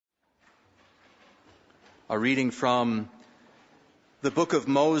A reading from the book of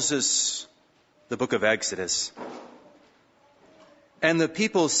Moses, the book of Exodus. And the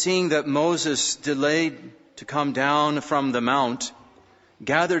people, seeing that Moses delayed to come down from the mount,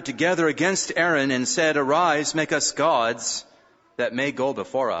 gathered together against Aaron and said, "Arise, make us gods that may go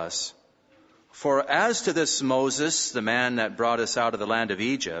before us. For as to this Moses, the man that brought us out of the land of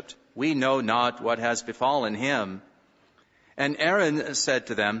Egypt, we know not what has befallen him." And Aaron said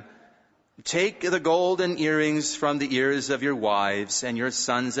to them, "Take the golden earrings from the ears of your wives and your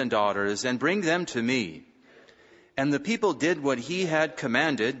sons and daughters, and bring them to me." And the people did what he had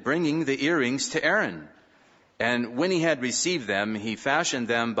commanded, bringing the earrings to Aaron. And when he had received them, he fashioned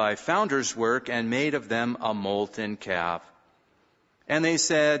them by founder's work and made of them a molten calf. And they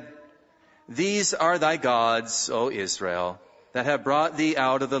said, "These are thy gods, O Israel, that have brought thee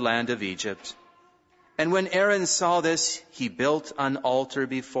out of the land of Egypt." And when Aaron saw this, he built an altar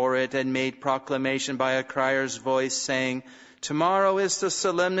before it and made proclamation by a crier's voice, saying, "Tomorrow is the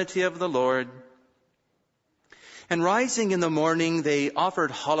solemnity of the Lord." And rising in the morning, they offered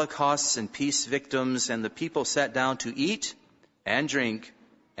holocausts and peace victims, and the people sat down to eat and drink,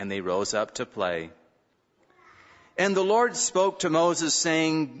 and they rose up to play. And the Lord spoke to Moses,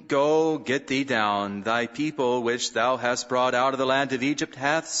 saying, "Go, get thee down. Thy people, which thou hast brought out of the land of Egypt,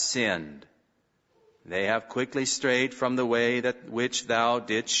 hath sinned. They have quickly strayed from the way which thou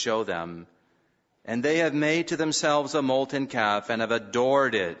didst show them. And they have made to themselves a molten calf, and have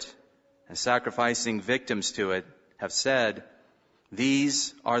adored it, and sacrificing victims to it, have said,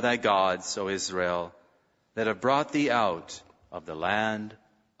 These are thy gods, O Israel, that have brought thee out of the land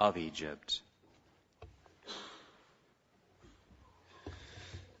of Egypt."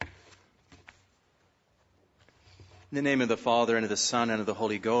 In the name of the Father, and of the Son, and of the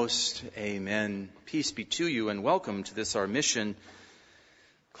Holy Ghost, amen. Peace be to you, and welcome to this our mission,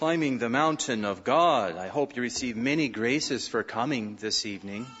 climbing the mountain of God. I hope you receive many graces for coming this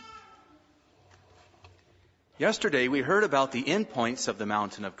evening. Yesterday we heard about the endpoints of the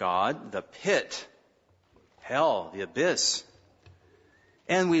mountain of God, the pit, hell, the abyss.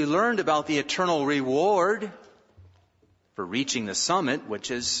 And we learned about the eternal reward for reaching the summit,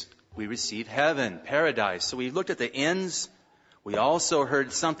 which is we receive heaven, paradise. So we looked at the ends. We also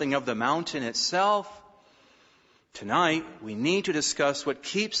heard something of the mountain itself. Tonight, we need to discuss what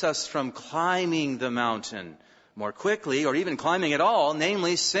keeps us from climbing the mountain more quickly, or even climbing at all,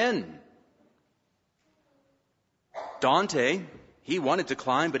 namely sin. Dante, he wanted to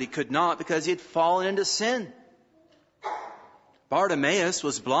climb, but he could not because he had fallen into sin. Bartimaeus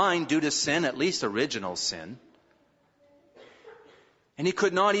was blind due to sin, at least original sin. And he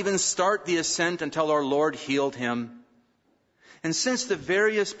could not even start the ascent until our Lord healed him. And since the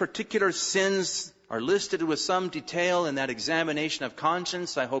various particular sins are listed with some detail in that examination of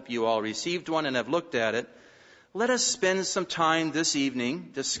conscience, I hope you all received one and have looked at it, let us spend some time this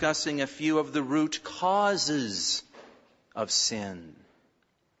evening discussing a few of the root causes of sin.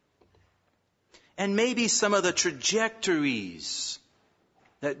 And maybe some of the trajectories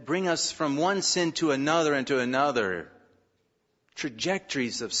that bring us from one sin to another and to another.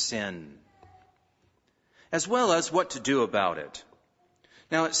 Trajectories of sin, as well as what to do about it.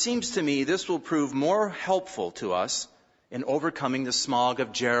 Now, it seems to me this will prove more helpful to us in overcoming the smog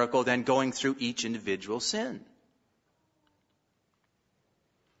of Jericho than going through each individual sin.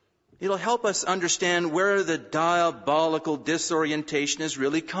 It'll help us understand where the diabolical disorientation is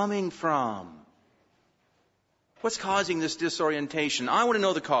really coming from. What's causing this disorientation? I want to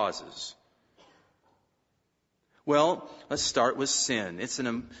know the causes. Well, let's start with sin.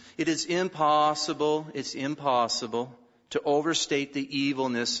 It is impossible to overstate the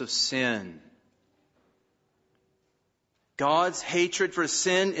evilness of sin. God's hatred for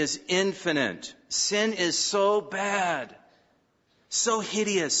sin is infinite. Sin is so bad, so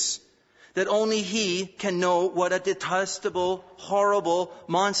hideous, that only He can know what a detestable, horrible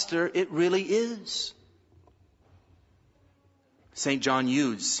monster it really is. St. John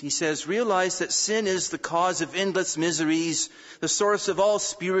Eudes, he says, "Realize that sin is the cause of endless miseries, the source of all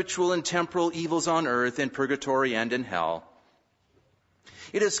spiritual and temporal evils on earth, in purgatory and in hell.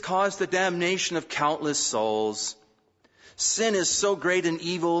 It has caused the damnation of countless souls. Sin is so great an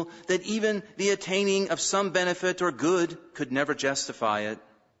evil that even the attaining of some benefit or good could never justify it.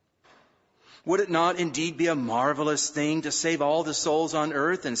 Would it not indeed be a marvelous thing to save all the souls on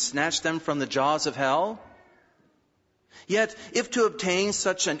earth and snatch them from the jaws of hell? Yet, if to obtain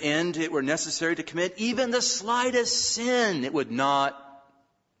such an end it were necessary to commit even the slightest sin, it would not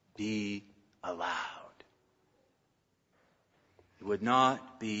be allowed. It would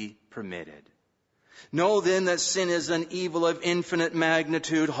not be permitted. Know then that sin is an evil of infinite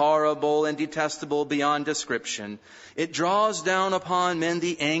magnitude, horrible and detestable beyond description. It draws down upon men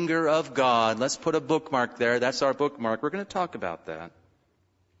the anger of God. Let's put a bookmark there. That's our bookmark. We're going to talk about that.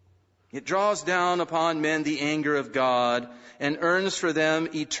 It draws down upon men the anger of God and earns for them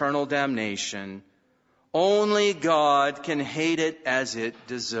eternal damnation. Only God can hate it as it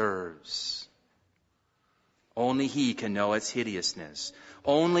deserves. Only He can know its hideousness.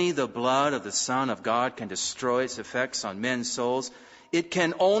 Only the blood of the Son of God can destroy its effects on men's souls. It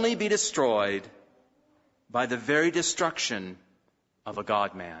can only be destroyed by the very destruction of a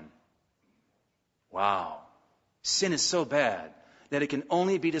God-man. Wow. Sin is so bad that it can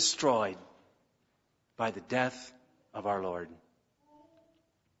only be destroyed by the death of our Lord.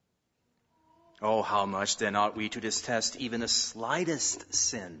 Oh, how much then ought we to detest even the slightest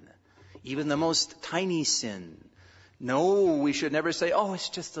sin, even the most tiny sin. No, we should never say, oh, it's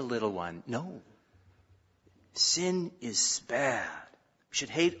just a little one. No. Sin is bad. We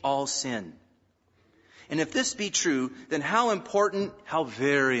should hate all sin. And if this be true, then how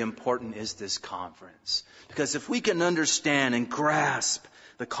very important is this conference? Because if we can understand and grasp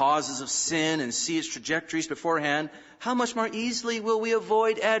the causes of sin and see its trajectories beforehand, how much more easily will we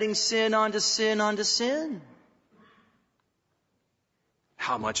avoid adding sin onto sin onto sin?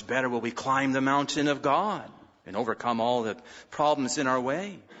 How much better will we climb the mountain of God and overcome all the problems in our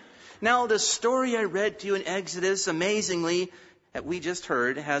way? Now, the story I read to you in Exodus, amazingly, that we just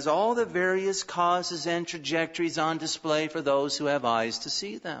heard, has all the various causes and trajectories on display for those who have eyes to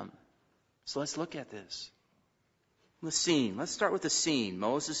see them. So let's look at this. The scene. Let's start with the scene.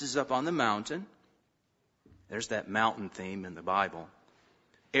 Moses is up on the mountain. There's that mountain theme in the Bible.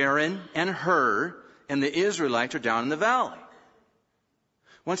 Aaron and Hur and the Israelites are down in the valley.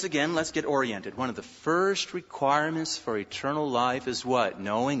 Once again, let's get oriented. One of the first requirements for eternal life is what?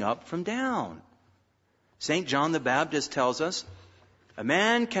 Knowing up from down. St. John the Baptist tells us, a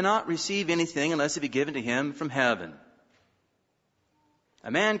man cannot receive anything unless it be given to him from heaven. A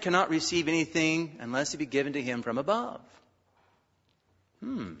man cannot receive anything unless it be given to him from above.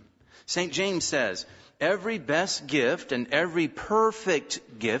 St. James says, every best gift and every perfect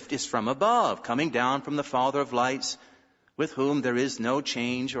gift is from above, coming down from the Father of lights, with whom there is no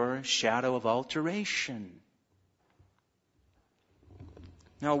change or shadow of alteration.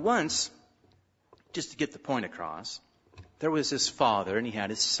 Now once, just to get the point across, there was this father and he had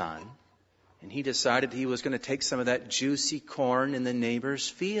his son, and he decided he was going to take some of that juicy corn in the neighbor's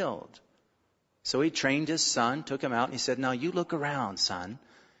field. So he trained his son, took him out, and he said, now you look around, son.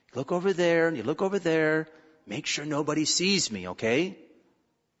 You look over there and you look over there. Make sure nobody sees me, okay?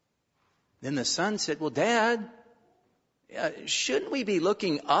 Then the son said, well, Dad, shouldn't we be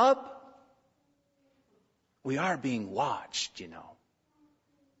looking up? We are being watched, you know.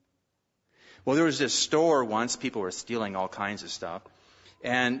 Well, there was this store once, people were stealing all kinds of stuff,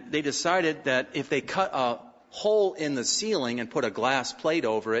 and they decided that if they cut a hole in the ceiling and put a glass plate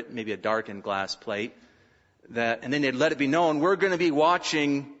over it, maybe a darkened glass plate, and then they'd let it be known, we're going to be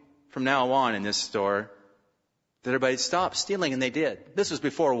watching from now on in this store, that everybody stopped stealing, and they did. This was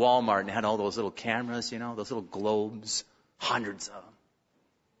before Walmart, and they had all those little cameras, you know, those little globes, hundreds of them.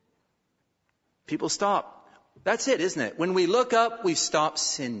 People stop. That's it, isn't it? When we look up, we stop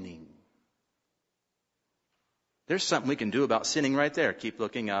sinning. There's something we can do about sinning right there. Keep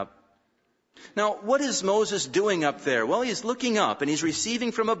looking up. Now, what is Moses doing up there? Well, he's looking up and he's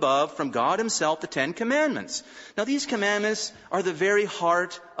receiving from above, from God himself, the 10 Commandments. Now, these commandments are the very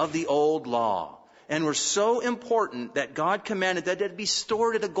heart of the old law and were so important that God commanded that it be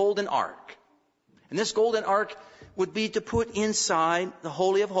stored in a golden ark. And this golden ark would be to put inside the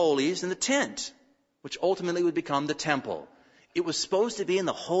Holy of Holies in the tent, which ultimately would become the temple. It was supposed to be in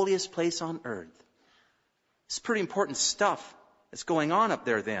the holiest place on earth. It's pretty important stuff that's going on up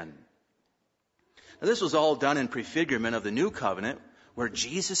there then. Now, this was all done in prefigurement of the new covenant, where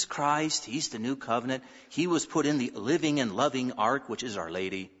Jesus Christ, He's the new covenant. He was put in the living and loving ark, which is Our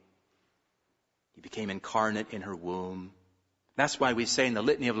Lady. He became incarnate in her womb. That's why we say in the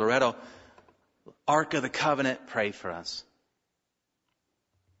Litany of Loretto, Ark of the Covenant, pray for us.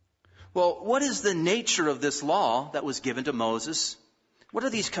 Well, what is the nature of this law that was given to Moses? What are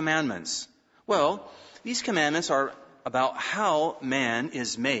these commandments? Well, these commandments are about how man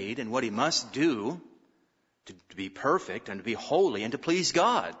is made and what he must do to be perfect and to be holy and to please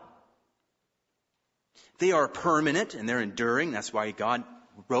God. They are permanent and they're enduring. That's why God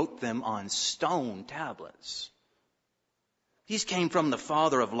wrote them on stone tablets. These came from the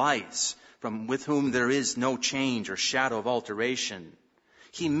Father of lights, with whom there is no change or shadow of alteration.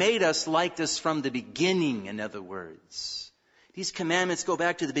 He made us like this from the beginning, in other words. These commandments go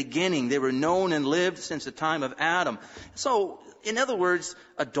back to the beginning. They were known and lived since the time of Adam. So, in other words,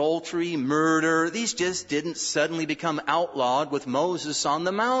 adultery, murder, these just didn't suddenly become outlawed with Moses on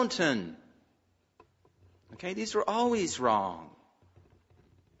the mountain. Okay, these were always wrong.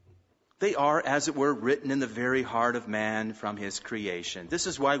 They are, as it were, written in the very heart of man from his creation. This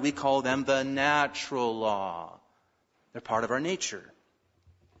is why we call them the natural law. They're part of our nature.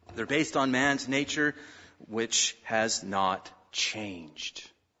 They're based on man's nature, which has not changed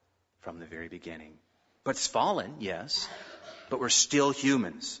from the very beginning. But it's fallen, yes, but we're still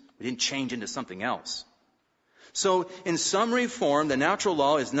humans. We didn't change into something else. So, in summary form, the natural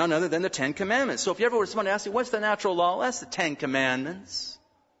law is none other than the Ten Commandments. So if you ever were someone to ask you, what's the natural law? Well, that's the Ten Commandments.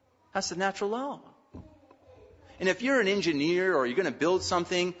 That's the natural law. And if you're an engineer or you're going to build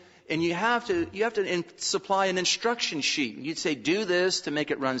something, and you have to supply an instruction sheet. You'd say, do this to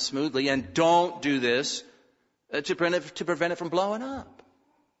make it run smoothly, and don't do this to prevent it from blowing up.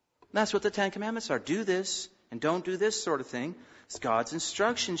 And that's what the Ten Commandments are. Do this and don't do this sort of thing. It's God's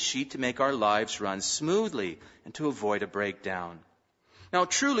instruction sheet to make our lives run smoothly and to avoid a breakdown. Now,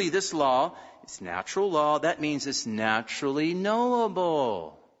 truly, this law, it's natural law. That means it's naturally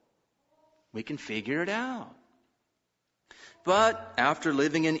knowable. We can figure it out. But after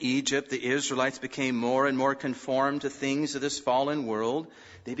living in Egypt, the Israelites became more and more conformed to things of this fallen world.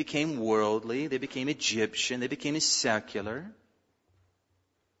 They became worldly. They became Egyptian. They became secular.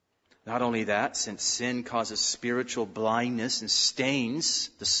 Not only that, since sin causes spiritual blindness and stains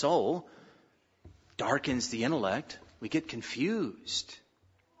the soul, darkens the intellect, we get confused.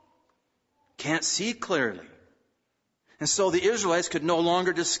 Can't see clearly. And so the Israelites could no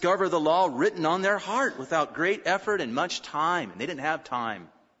longer discover the law written on their heart without great effort and much time. And they didn't have time.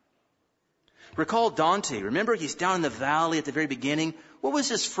 Recall Dante. Remember, he's down in the valley at the very beginning. What was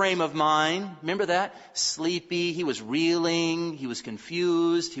his frame of mind? Remember that? Sleepy. He was reeling. He was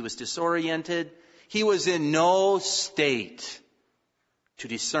confused. He was disoriented. He was in no state to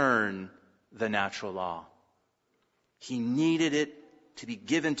discern the natural law. He needed it to be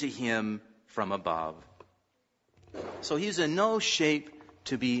given to him from above. So he's in no shape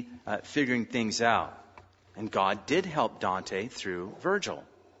to be figuring things out. And God did help Dante through Virgil.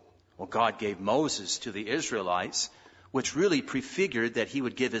 Well, God gave Moses to the Israelites, which really prefigured that he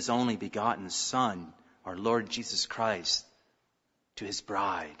would give his only begotten Son, our Lord Jesus Christ, to his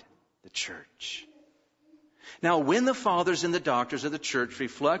bride, the church. Now, when the fathers and the doctors of the church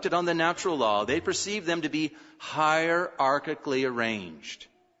reflected on the natural law, they perceived them to be hierarchically arranged.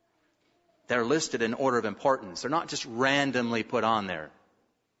 They're listed in order of importance. They're not just randomly put on there.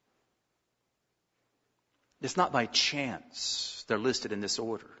 It's not by chance they're listed in this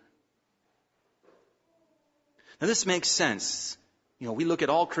order. Now this makes sense. You know, we look at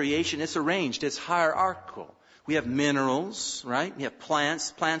all creation, it's arranged, it's hierarchical. We have minerals, right? We have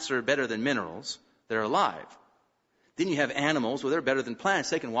plants. Plants are better than minerals. They're alive. Then you have animals. Well, they're better than plants.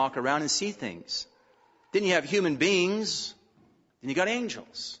 They can walk around and see things. Then you have human beings. Then you got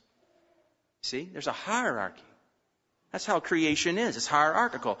angels. See, there's a hierarchy. That's how creation is. It's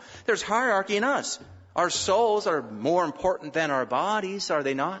hierarchical. There's hierarchy in us. Our souls are more important than our bodies, are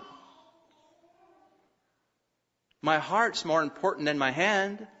they not? My heart's more important than my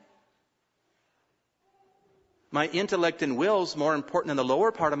hand. My intellect and will's more important than the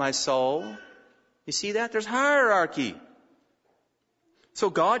lower part of my soul. You see that? There's hierarchy. So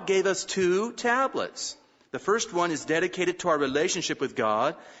God gave us 2 tablets. The first one is dedicated to our relationship with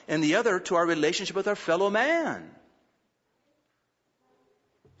God, and the other to our relationship with our fellow man.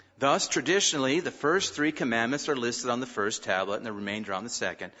 Thus, traditionally, the first 3 commandments are listed on the first tablet and the remainder on the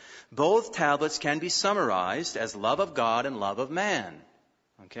second. Both tablets can be summarized as love of God and love of man.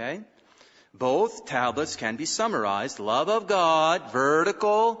 Okay? Both tablets can be summarized. Love of God,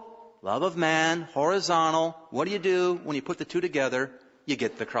 vertical. Love of man, horizontal. What do? When you put the 2 together, you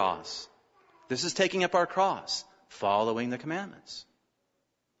get the cross. This is taking up our cross, following the commandments.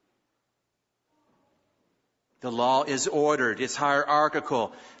 The law is ordered. It's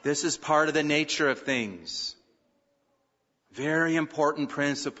hierarchical. This is part of the nature of things. Very important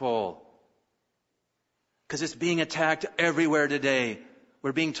principle. Because it's being attacked everywhere today.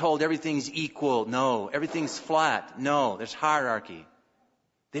 We're being told everything's equal. No. Everything's flat. No. There's hierarchy.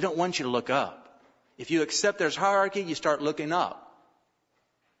 They don't want you to look up. If you accept there's hierarchy, you start looking up.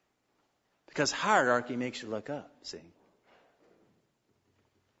 Because hierarchy makes you look up, see.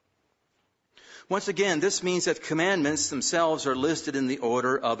 Once again, this means that commandments themselves are listed in the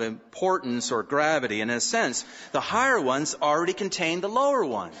order of importance or gravity. And in a sense, the higher ones already contain the lower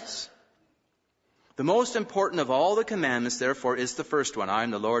ones. The most important of all the commandments, therefore, is the first one. I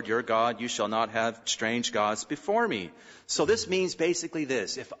am the Lord your God. You shall not have strange gods before me. So this means basically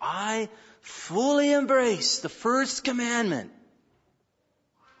this. If I fully embrace the first commandment,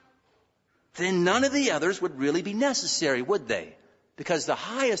 then none of the others would really be necessary, would they? Because the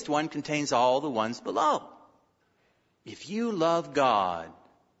highest one contains all the ones below. If you love God,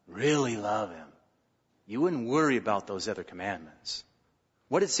 really love Him, you wouldn't worry about those other commandments.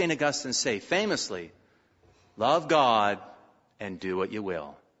 What did St. Augustine say? Famously, love God and do what you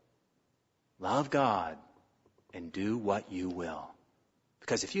will. Love God and do what you will.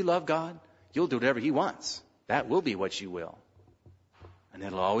 Because if you love God, you'll do whatever He wants. That will be what you will. And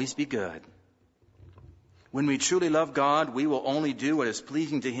it'll always be good. When we truly love God, we will only do what is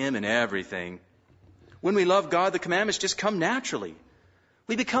pleasing to Him in everything. When we love God, the commandments just come naturally.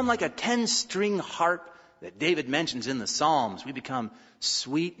 We become like a 10-string harp that David mentions in the Psalms. We become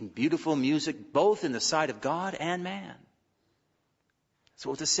sweet and beautiful music, both in the sight of God and man. That's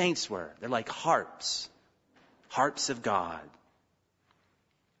what the saints were. They're like harps, harps of God.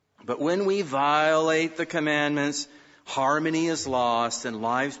 But when we violate the commandments, harmony is lost and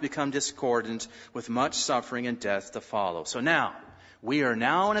lives become discordant with much suffering and death to follow. So now, we are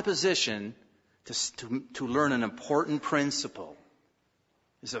now in a position to learn an important principle.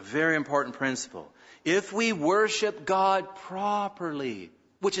 It's a very important principle. If we worship God properly,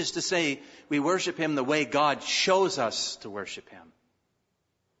 which is to say, we worship Him the way God shows us to worship Him,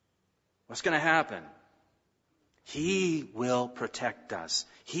 what's going to happen? He will protect us.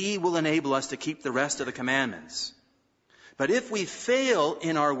 He will enable us to keep the rest of the commandments. But if we fail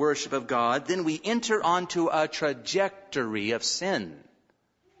in our worship of God, then we enter onto a trajectory of sin.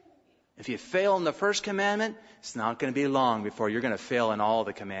 If you fail in the first commandment, it's not going to be long before you're going to fail in all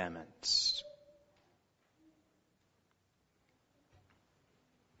the commandments.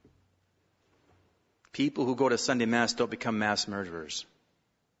 People who go to Sunday Mass don't become mass murderers.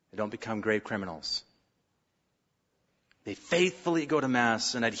 They don't become grave criminals. They faithfully go to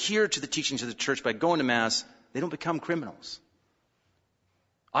Mass and adhere to the teachings of the church by going to Mass. They don't become criminals.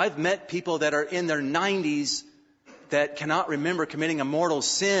 I've met people that are in their 90s that cannot remember committing a mortal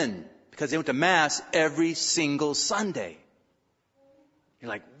sin because they went to Mass every single Sunday. You're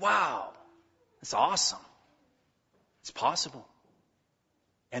like, wow, that's awesome. It's possible.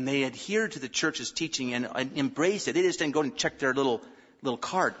 And they adhere to the church's teaching and embrace it. They just didn't go and check their little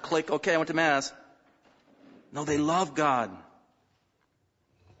card. Click, okay, I went to Mass. No, they love God.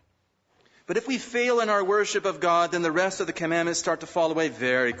 But if we fail in our worship of God, then the rest of the commandments start to fall away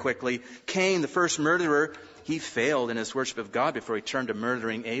very quickly. Cain, the first murderer, he failed in his worship of God before he turned to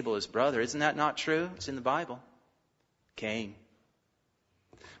murdering Abel, his brother. Isn't that not true? It's in the Bible. Cain.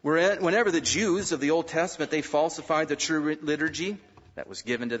 Whenever the Jews of the Old Testament, they falsified the true liturgy that was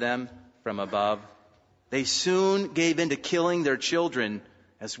given to them from above, they soon gave in to killing their children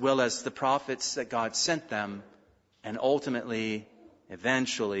as well as the prophets that God sent them. And ultimately,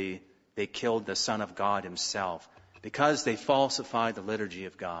 eventually, they killed the Son of God Himself because they falsified the liturgy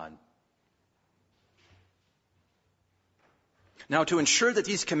of God. Now, to ensure that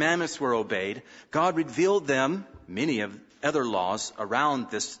these commandments were obeyed, God revealed them, many of other laws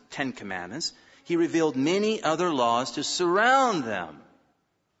around this 10 commandments. He revealed many other laws to surround them,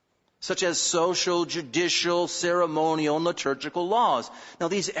 such as social, judicial, ceremonial, and liturgical laws. Now,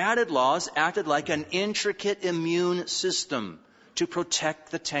 these added laws acted like an intricate immune system to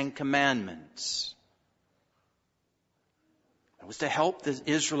protect the 10 commandments. It was to help the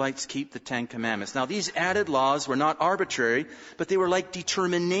Israelites keep the 10 commandments. Now, these added laws were not arbitrary, but they were like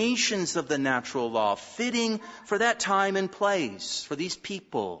determinations of the natural law, fitting for that time and place, for these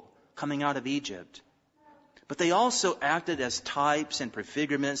people coming out of Egypt. But they also acted as types and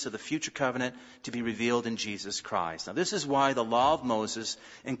prefigurements of the future covenant to be revealed in Jesus Christ. Now, this is why the law of Moses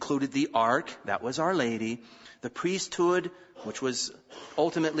included the ark, that was Our Lady, the priesthood, which was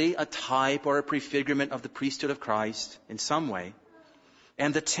ultimately a type or a prefigurement of the priesthood of Christ in some way,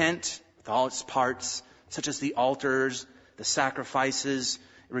 and the tent with all its parts, such as the altars, the sacrifices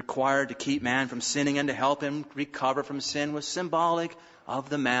required to keep man from sinning and to help him recover from sin, was symbolic of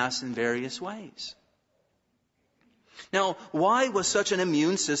the Mass in various ways. Now, why was such an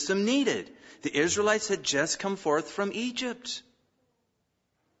immune system needed? The Israelites had just come forth from Egypt,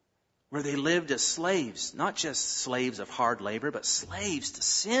 where they lived as slaves, not just slaves of hard labor, but slaves to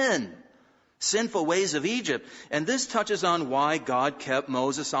sin, sinful ways of Egypt. And this touches on why God kept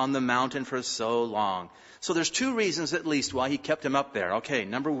Moses on the mountain for so long. So there's 2 reasons at least why He kept him up there. Okay,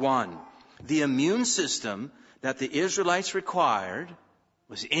 number 1, the immune system that the Israelites required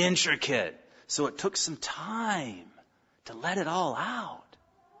was intricate, so it took some time to let it all out.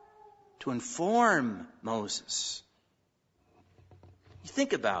 to inform Moses. You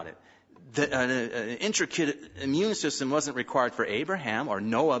think about it. An intricate immune system wasn't required for Abraham or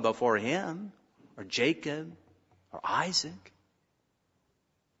Noah before him or Jacob or Isaac.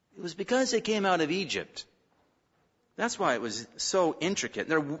 It was because they came out of Egypt. That's why it was so intricate.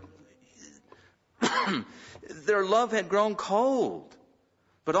 Their love had grown cold.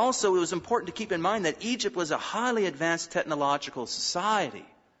 But also it was important to keep in mind that Egypt was a highly advanced technological society.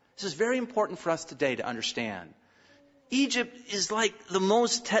 This is very important for us today to understand. Egypt is like the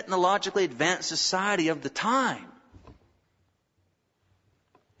most technologically advanced society of the time.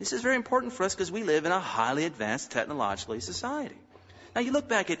 This is very important for us because we live in a highly advanced technologically society. Now you look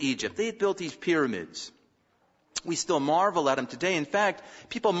back at Egypt. They had built these pyramids. We still marvel at them today. In fact,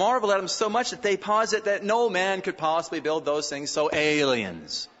 people marvel at them so much that they posit that no man could possibly build those things, so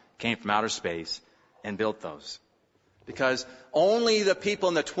aliens came from outer space and built those. Because only the people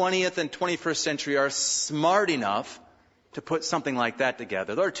in the 20th and 21st century are smart enough to put something like that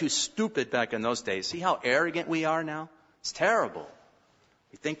together. They were too stupid back in those days. See how arrogant we are now? It's terrible.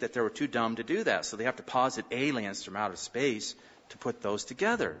 We think that they were too dumb to do that, so they have to posit aliens from outer space to put those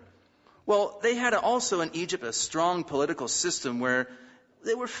together. Well, they had also in Egypt a strong political system where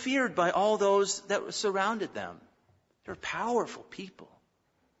they were feared by all those that surrounded them. They were powerful people.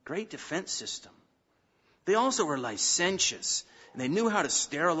 Great defense system. They also were licentious. And they knew how to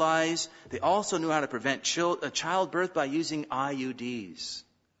sterilize. They also knew how to prevent childbirth by using IUDs.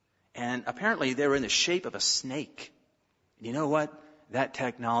 And apparently they were in the shape of a snake. And you know what? That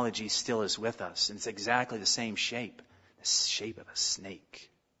technology still is with us. And it's exactly the same shape. The shape of a snake.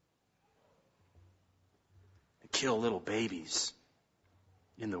 They kill little babies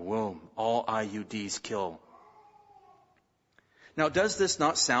in the womb. All IUDs kill. Now, does this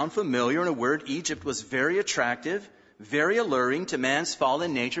not sound familiar? In a word, Egypt was very attractive, very alluring to man's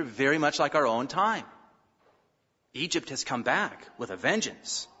fallen nature, very much like our own time. Egypt has come back with a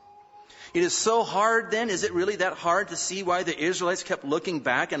vengeance. It is so hard then, is it really that hard to see why the Israelites kept looking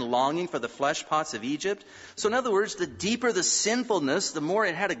back and longing for the flesh pots of Egypt? So in other words, the deeper the sinfulness, the more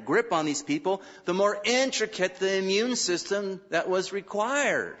it had a grip on these people, the more intricate the immune system that was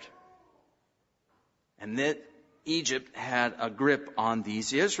required. And that Egypt had a grip on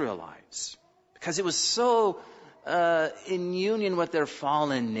these Israelites because it was so in union with their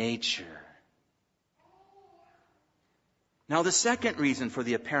fallen nature. Now, the second reason for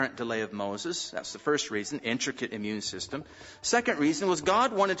the apparent delay of Moses, that's the first reason, intricate immune system. Second reason was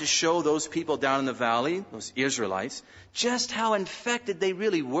God wanted to show those people down in the valley, those Israelites, just how infected they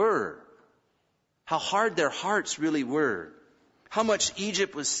really were, how hard their hearts really were, how much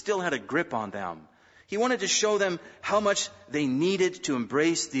Egypt still had a grip on them. He wanted to show them how much they needed to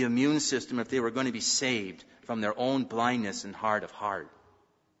embrace the immune system if they were going to be saved from their own blindness and hard of heart.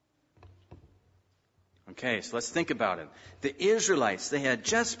 Okay, so let's think about it. The Israelites, they had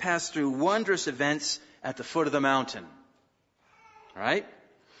just passed through wondrous events at the foot of the mountain. All right?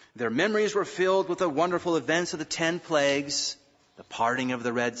 Their memories were filled with the wonderful events of the 10 plagues, the parting of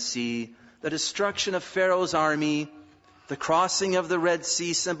the Red Sea, the destruction of Pharaoh's army. The crossing of the Red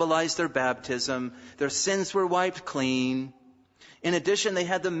Sea symbolized their baptism. Their sins were wiped clean. In addition, they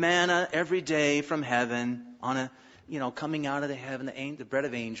had the manna every day from heaven on coming out of the heaven, the bread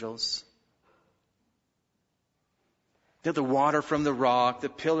of angels. They had the water from the rock, the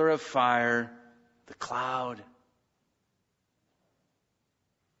pillar of fire, the cloud.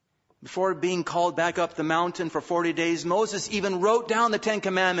 Before being called back up the mountain for 40 days, Moses even wrote down the 10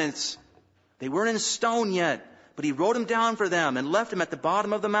 Commandments. They weren't in stone yet, but he wrote them down for them and left them at the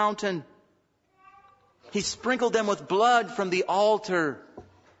bottom of the mountain. He sprinkled them with blood from the altar,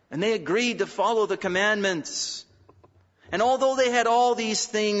 and they agreed to follow the commandments. And although they had all these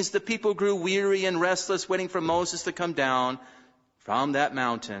things, the people grew weary and restless, waiting for Moses to come down from that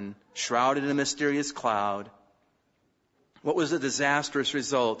mountain, shrouded in a mysterious cloud. What was the disastrous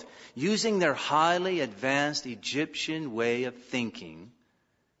result? Using their highly advanced Egyptian way of thinking,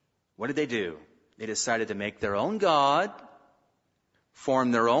 what did they do? They decided to make their own God,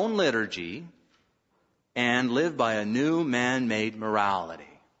 form their own liturgy, and live by a new man-made morality.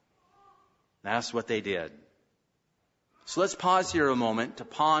 That's what they did. So let's pause here a moment to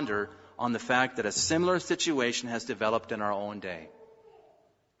ponder on the fact that a similar situation has developed in our own day.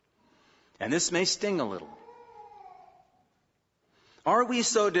 And this may sting a little. Are we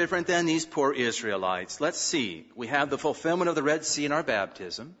so different than these poor Israelites? Let's see. We have the fulfillment of the Red Sea in our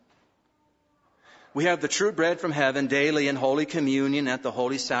baptism. We have the true bread from heaven daily in Holy Communion at the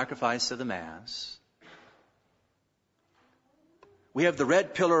holy sacrifice of the Mass. We have the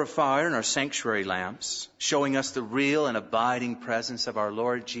red pillar of fire in our sanctuary lamps, showing us the real and abiding presence of our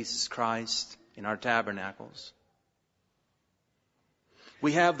Lord Jesus Christ in our tabernacles.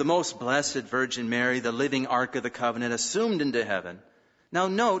 We have the most blessed Virgin Mary, the living Ark of the Covenant, assumed into heaven. Now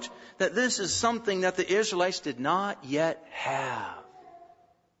note that this is something that the Israelites did not yet have.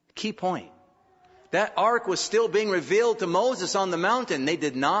 Key point. That ark was still being revealed to Moses on the mountain. They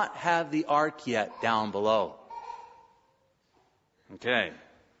did not have the ark yet down below. Okay.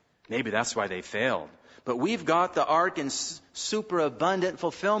 Maybe that's why they failed. But we've got the ark in superabundant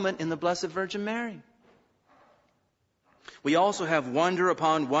fulfillment in the Blessed Virgin Mary. We also have wonder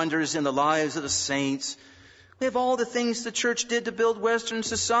upon wonders in the lives of the saints. We have all the things the church did to build Western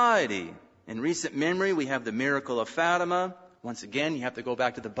society. In recent memory, we have the miracle of Fatima. Once again, you have to go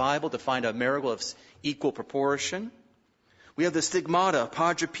back to the Bible to find a miracle of equal proportion. We have the stigmata of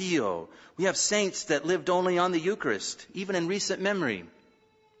Padre Pio. We have saints that lived only on the Eucharist, even in recent memory.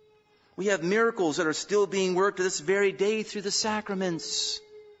 We have miracles that are still being worked to this very day through the sacraments.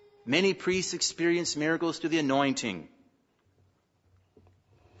 Many priests experience miracles through the anointing.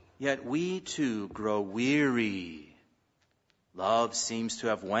 Yet we too grow weary. Love seems to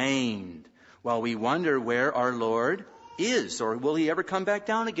have waned, while we wonder where our Lord is, or will he ever come back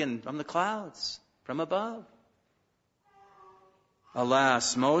down again from the clouds, from above?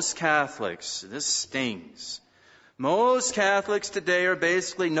 Alas, most Catholics, this stings. Most Catholics today are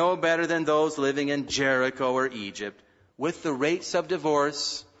basically no better than those living in Jericho or Egypt, with the rates of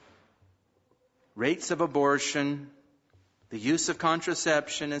divorce, rates of abortion, the use of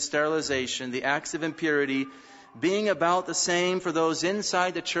contraception and sterilization, the acts of impurity, being about the same for those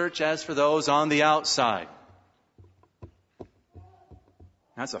inside the church as for those on the outside.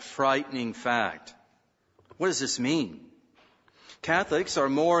 That's a frightening fact. What does this mean? Catholics are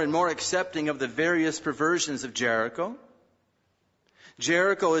more and more accepting of the various perversions of Jericho.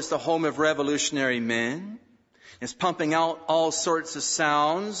 Jericho is the home of revolutionary men. It's pumping out all sorts of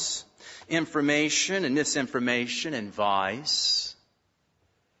sounds, information and misinformation and vice.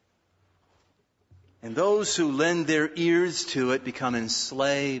 And those who lend their ears to it become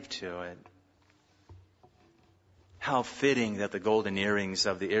enslaved to it. How fitting that the golden earrings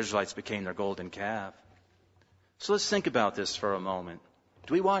of the Israelites became their golden calf. So let's think about this for a moment.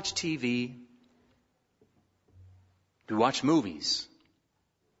 Do we watch TV? Do we watch movies?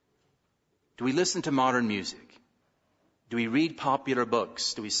 Do we listen to modern music? Do we read popular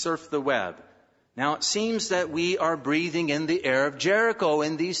books? Do we surf the web? Now it seems that we are breathing in the air of Jericho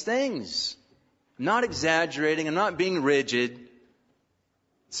in these things. I'm not exaggerating. I'm not being rigid.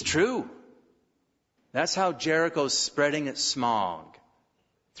 It's true. That's how Jericho's spreading its smog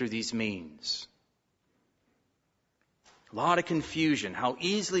through these means. A lot of confusion. How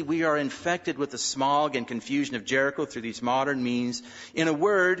easily we are infected with the smog and confusion of Jericho through these modern means. In a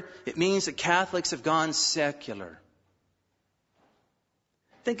word, it means that Catholics have gone secular.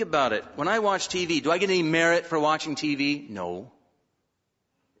 Think about it. When I watch TV, do I get any merit for watching TV? No.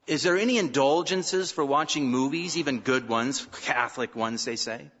 Is there any indulgences for watching movies, even good ones, Catholic ones, they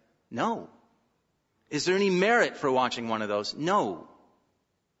say? No. Is there any merit for watching one of those? No.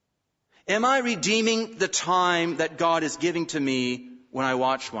 Am I redeeming the time that God is giving to me when I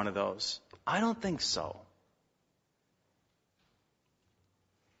watch one of those? I don't think so.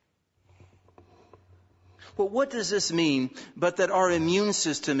 Well, what does this mean but that our immune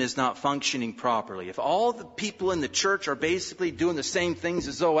system is not functioning properly? If all the people in the church are basically doing the same things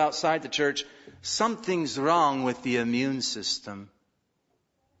as though outside the church, something's wrong with the immune system.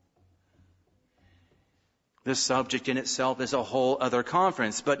 This subject in itself is a whole other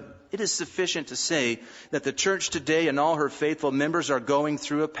conference, but it is sufficient to say that the church today and all her faithful members are going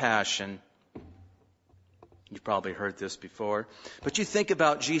through a passion. You've probably heard this before, but you think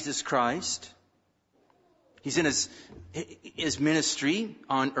about Jesus Christ. He's in his ministry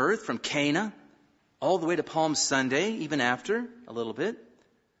on earth from Cana all the way to Palm Sunday, even after a little bit.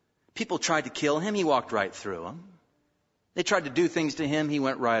 People tried to kill him. He walked right through them. They tried to do things to him. He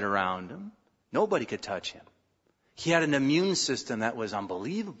went right around them. Nobody could touch him. He had an immune system that was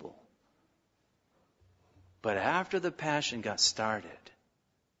unbelievable. But after the passion got started,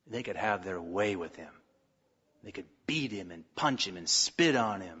 they could have their way with him. They could beat him and punch him and spit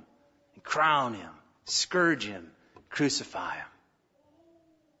on him and crown him, scourge him, crucify him.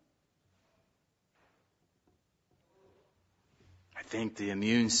 I think the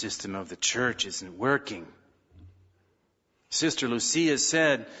immune system of the church isn't working. Sister Lucia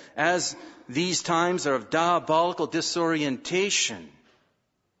said, as these times are of diabolical disorientation,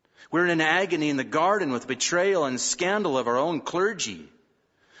 we're in an agony in the garden with betrayal and scandal of our own clergy.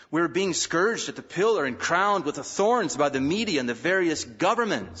 We're being scourged at the pillar and crowned with the thorns by the media and the various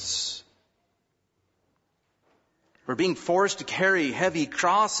governments. We're being forced to carry heavy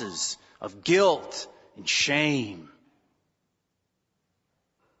crosses of guilt and shame.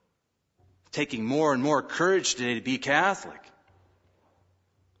 Taking more and more courage today to be Catholic.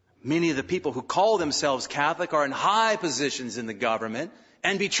 Many of the people who call themselves Catholic are in high positions in the government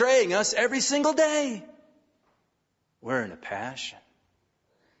and betraying us every single day. We're in a passion.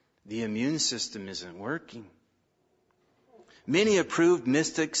 The immune system isn't working. Many approved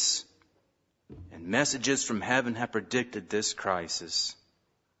mystics and messages from heaven have predicted this crisis.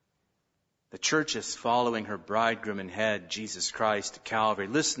 The church is following her bridegroom and head, Jesus Christ, to Calvary.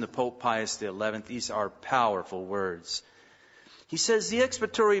 Listen to Pope Pius XI. These are powerful words. He says, the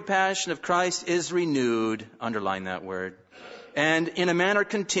expiatory passion of Christ is renewed, underline that word, and in a manner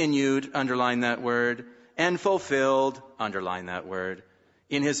continued, underline that word, and fulfilled, underline that word,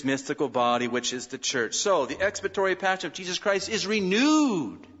 in his mystical body, which is the church. So, the expiatory passion of Jesus Christ is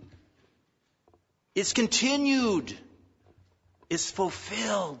renewed. It's continued. It's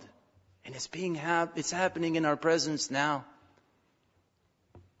fulfilled. And it's happening in our presence now.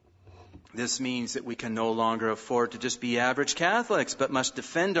 This means that we can no longer afford to just be average Catholics, but must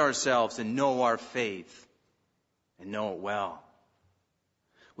defend ourselves and know our faith and know it well.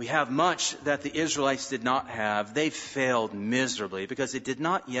 We have much that the Israelites did not have. They failed miserably because they did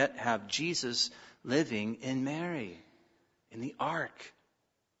not yet have Jesus living in Mary, in the ark,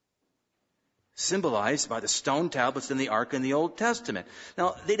 symbolized by the stone tablets in the ark in the Old Testament.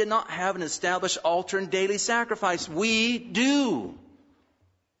 Now, they did not have an established altar and daily sacrifice. We do.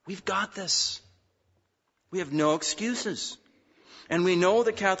 We've got this. We have no excuses. And we know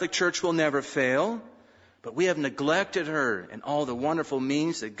the Catholic Church will never fail, but we have neglected her and all the wonderful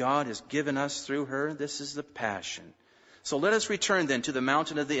means that God has given us through her. This is the passion. So let us return then to the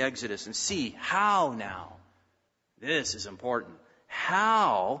mountain of the Exodus and see how now. This is important.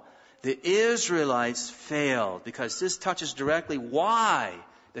 How the Israelites failed, because this touches directly why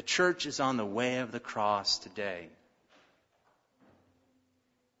the church is on the way of the cross today.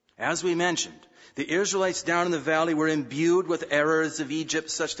 As we mentioned, the Israelites down in the valley were imbued with errors of Egypt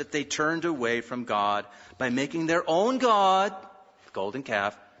such that they turned away from God by making their own God, the golden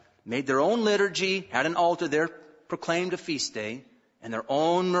calf, made their own liturgy, had an altar there, proclaimed a feast day, and their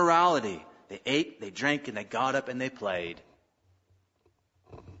own morality. They ate, they drank, and they got up and they played.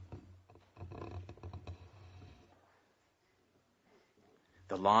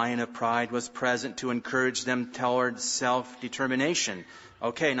 The lion of pride was present to encourage them towards self-determination.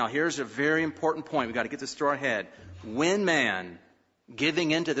 Okay, now here's a very important point. We've got to get this through our head. When man,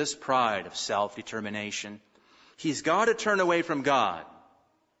 giving into this pride of self-determination, he's got to turn away from God.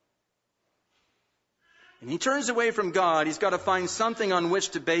 And he turns away from God, he's got to find something on which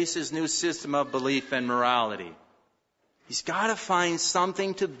to base his new system of belief and morality. He's got to find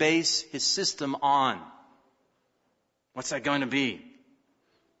something to base his system on. What's that going to be?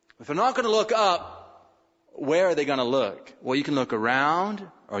 If they're not going to look up, where are they going to look? Well, you can look around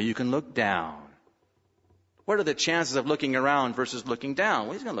or you can look down. What are the chances of looking around versus looking down?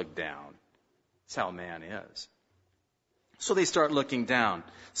 Well, he's going to look down. That's how man is. So they start looking down.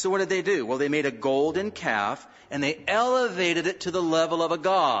 So what did they do? Well, they made a golden calf and they elevated it to the level of a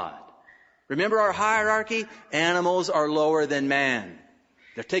god. Remember our hierarchy? Animals are lower than man.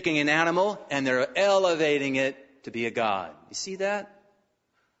 They're taking an animal and they're elevating it to be a god. You see that?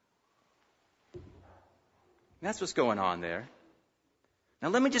 That's what's going on there. Now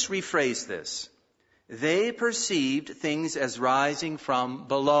let me just rephrase this. They perceived things as rising from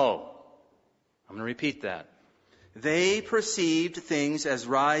below. I'm going to repeat that. They perceived things as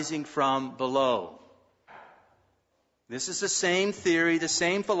rising from below. This is the same theory, the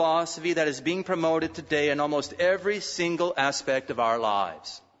same philosophy that is being promoted today in almost every single aspect of our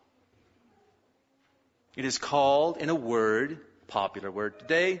lives. It is called, in a word, popular word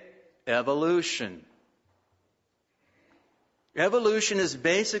today, evolution. Evolution is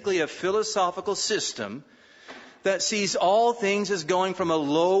basically a philosophical system that sees all things as going from a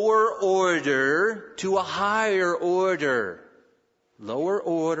lower order to a higher order. Lower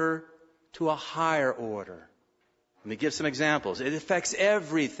order to a higher order. Let me give some examples. It affects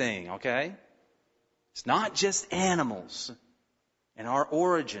everything, okay? It's not just animals and our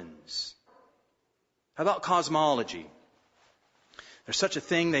origins. How about cosmology? There's such a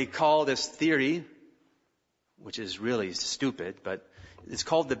thing they call this theory, which is really stupid, but it's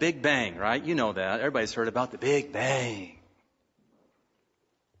called the Big Bang, right? You know that. Everybody's heard about the Big Bang.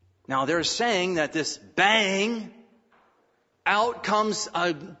 Now, they're saying that this bang, out comes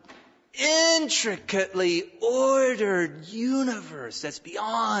a intricately ordered universe that's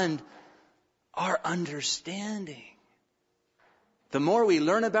beyond our understanding. The more we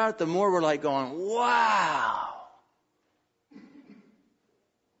learn about it, the more we're like going, wow.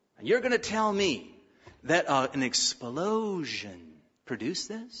 And you're going to tell me that an explosion produced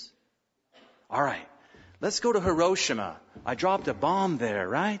this? All right, let's go to Hiroshima. I dropped a bomb there,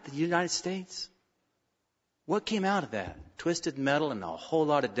 right? The United States. What came out of that? Twisted metal and a whole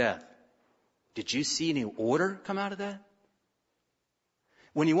lot of death. Did you see any order come out of that?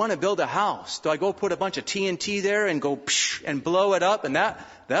 When you want to build a house, do I go put a bunch of TNT there and go psh, and blow it up, and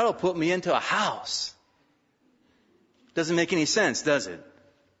that'll put me into a house? Doesn't make any sense, does it?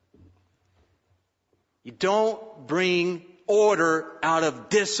 You don't bring order out of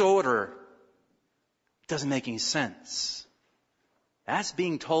disorder. It doesn't make any sense. That's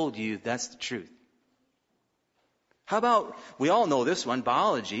being told you that's the truth. How about, we all know this one,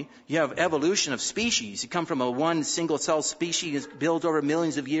 biology. You have evolution of species. You come from a one single cell species, builds over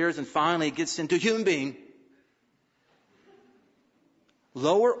millions of years, and finally it gets into a human being.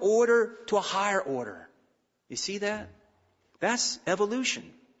 Lower order to a higher order. You see that? That's evolution.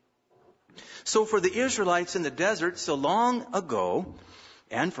 So for the Israelites in the desert so long ago,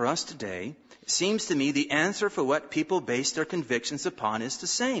 and for us today, it seems to me the answer for what people base their convictions upon is the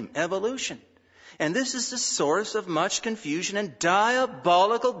same, evolution. And this is the source of much confusion and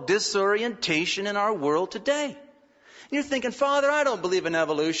diabolical disorientation in our world today. And you're thinking, Father, I don't believe in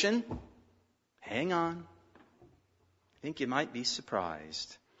evolution. Hang on. I think you might be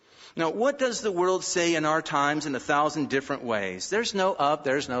surprised. Now, what does the world say in our times in 1,000 different ways? There's no up,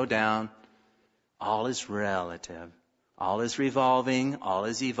 there's no down. All is relative. All is revolving, all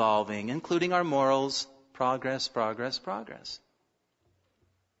is evolving, including our morals. Progress, progress, progress.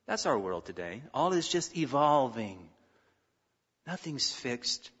 That's our world today. All is just evolving. Nothing's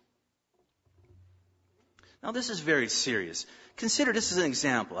fixed. Now, this is very serious. Consider this as an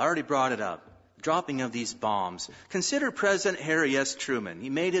example. I already brought it up. Dropping of these bombs. Consider President Harry S. Truman.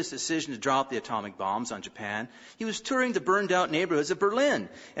 He made his decision to drop the atomic bombs on Japan. He was touring the burned out neighborhoods of Berlin,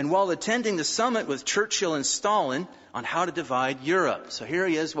 and while attending the summit with Churchill and Stalin on how to divide Europe. So here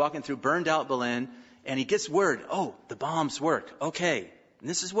he is walking through burned out Berlin, and he gets word, oh, the bombs work. Okay. And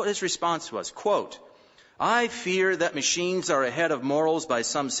this is what his response was. Quote, I fear that machines are ahead of morals by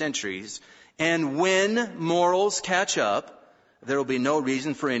some centuries, and when morals catch up, there will be no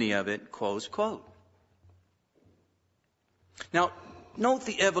reason for any of it, close quote. Now, note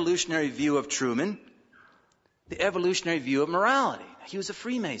the evolutionary view of Truman, the evolutionary view of morality. He was a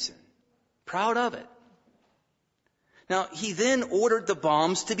Freemason, proud of it. Now, he then ordered the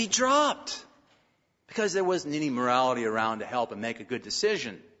bombs to be dropped because there wasn't any morality around to help him make a good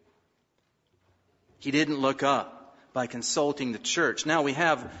decision. He didn't look up by consulting the church. Now we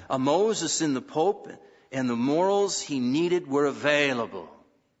have a Moses in the Pope, and the morals he needed were available.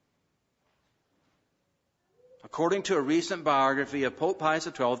 According to a recent biography of Pope Pius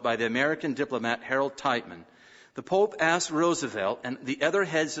XII by the American diplomat Harold Titeman, the Pope asked Roosevelt and the other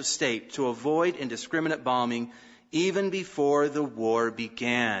heads of state to avoid indiscriminate bombing even before the war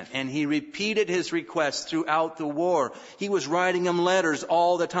began. And he repeated his request throughout the war. He was writing them letters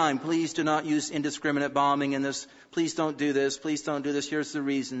all the time. Please do not use indiscriminate bombing in this. Please don't do this. Please don't do this. Here's the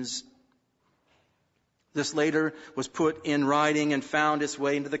reasons. This later was put in writing and found its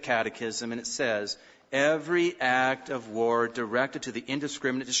way into the catechism. And it says, every act of war directed to the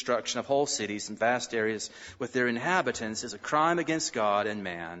indiscriminate destruction of whole cities and vast areas with their inhabitants is a crime against God and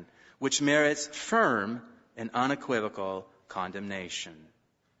man, which merits firm and unequivocal condemnation.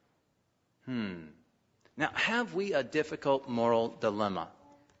 Now, have we a difficult moral dilemma?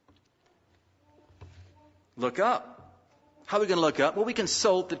 Look up. How are we going to look up? Well, we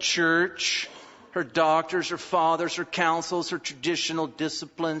consult the church, her doctors, her fathers, her councils, her traditional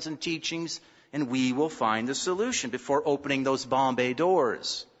disciplines and teachings, and we will find the solution before opening those Bombay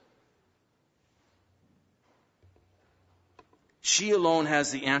doors. She alone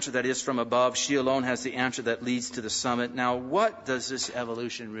has the answer that is from above. She alone has the answer that leads to the summit. Now, what does this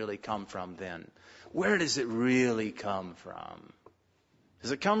evolution really come from then? Where does it really come from? Does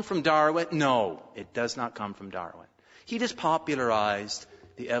it come from Darwin? No, it does not come from Darwin. He just popularized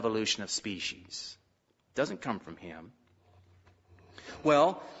the evolution of species. It doesn't come from him.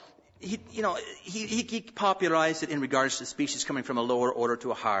 Well, he popularized it in regards to species coming from a lower order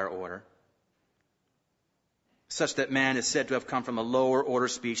to a higher order, such that man is said to have come from a lower order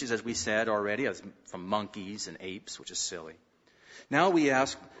species, as we said already, as from monkeys and apes, which is silly. Now we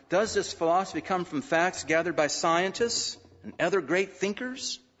ask, does this philosophy come from facts gathered by scientists and other great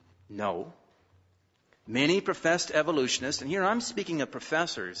thinkers? No. Many professed evolutionists, and here I'm speaking of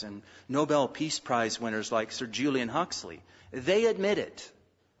professors and Nobel Peace Prize winners like Sir Julian Huxley, they admit it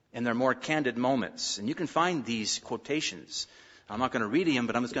in their more candid moments. And you can find these quotations. I'm not going to read them,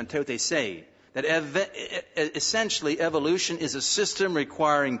 but I'm just going to tell you what they say. That essentially evolution is a system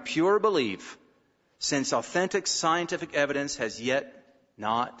requiring pure belief, since authentic scientific evidence has yet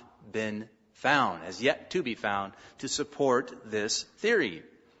to be found to support this theory.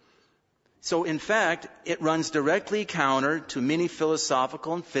 So in fact, it runs directly counter to many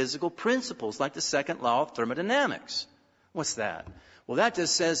philosophical and physical principles, like the second law of thermodynamics. What's that? Well, that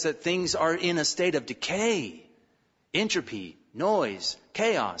just says that things are in a state of decay. Entropy, noise,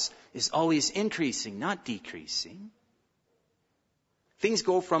 chaos is always increasing, not decreasing. Things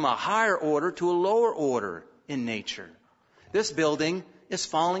go from a higher order to a lower order in nature. This building is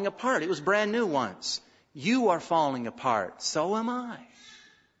falling apart. It was brand new once. You are falling apart. So am I.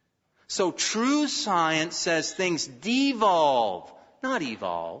 So true science says things devolve, not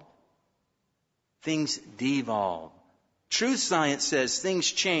evolve. Things devolve. True science says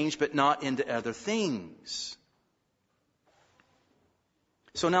things change, but not into other things.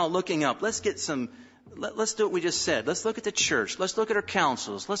 So now looking up, let's do what we just said. Let's look at the church. Let's look at our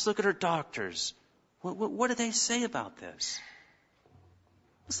councils. Let's look at our doctors. What do they say about this?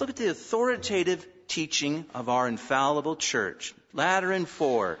 Let's look at the authoritative teaching of our infallible church. Lateran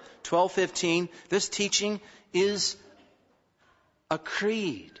 4, 12:15. This teaching is a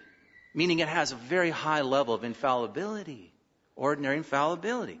creed, meaning it has a very high level of infallibility, ordinary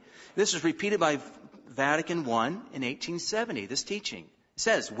infallibility. This was repeated by Vatican I in 1870, this teaching. It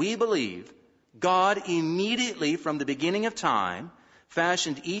says, we believe God immediately from the beginning of time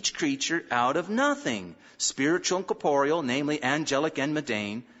fashioned each creature out of nothing, spiritual and corporeal, namely angelic and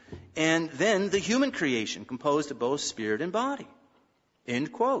mundane, and then the human creation composed of both spirit and body.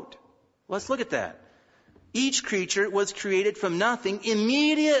 End quote. Let's look at that. Each creature was created from nothing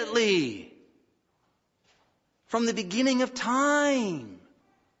immediately, from the beginning of time.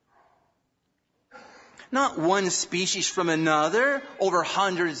 Not one species from another over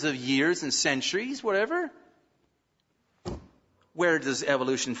hundreds of years and centuries, whatever. Where does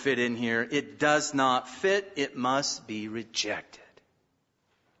evolution fit in here? It does not fit. It must be rejected.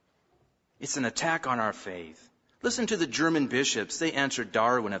 It's an attack on our faith. Listen to the German bishops. They answered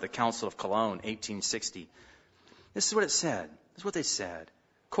Darwin at the Council of Cologne, 1860. This is what it said. This is what they said.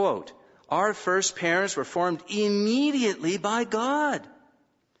 Quote, our first parents were formed immediately by God.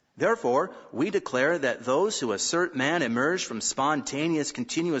 Therefore, we declare that those who assert man emerged from spontaneous,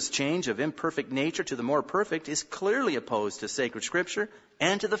 continuous change of imperfect nature to the more perfect is clearly opposed to sacred scripture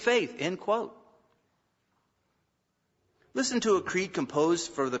and to the faith. End quote. Listen to a creed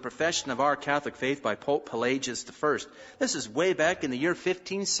composed for the profession of our Catholic faith by Pope Pelagius I. This is way back in the year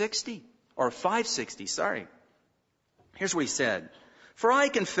 1560, or 560, sorry. Here's what he said. For I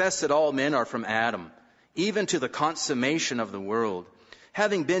confess that all men are from Adam, even to the consummation of the world,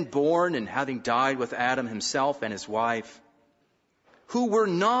 having been born and having died with Adam himself and his wife, who were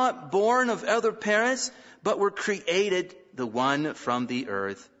not born of other parents, but were created, the one from the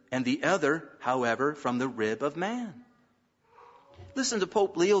earth, and the other, however, from the rib of man. Listen to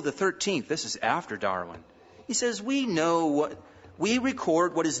Pope Leo XIII. This is after Darwin. He says, we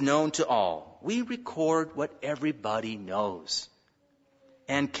record what is known to all. We record what everybody knows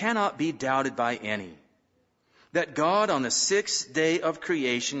and cannot be doubted by any. That God on the sixth day of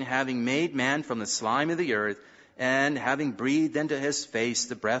creation, having made man from the slime of the earth and having breathed into his face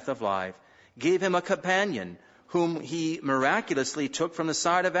the breath of life, gave him a companion whom he miraculously took from the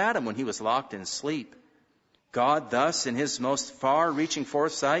side of Adam when he was locked in sleep. God thus, in his most far-reaching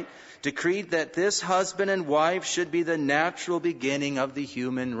foresight, decreed that this husband and wife should be the natural beginning of the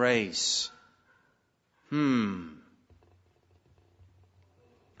human race.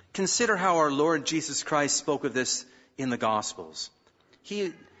 Consider how our Lord Jesus Christ spoke of this in the Gospels.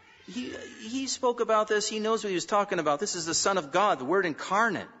 He spoke about this. He knows what he was talking about. This is the Son of God, the Word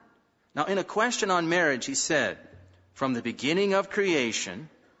incarnate. Now, in a question on marriage, he said, from the beginning of creation,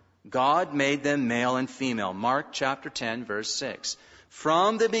 God made them male and female. Mark chapter 10, verse 6.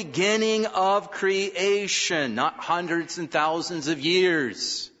 From the beginning of creation, not hundreds and thousands of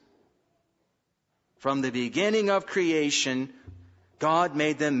years. From the beginning of creation, God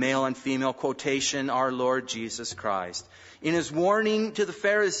made them male and female. Quotation, our Lord Jesus Christ. In his warning to the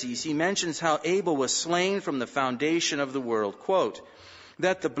Pharisees, he mentions how Abel was slain from the foundation of the world. Quote,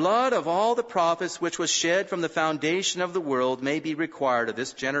 that the blood of all the prophets which was shed from the foundation of the world may be required of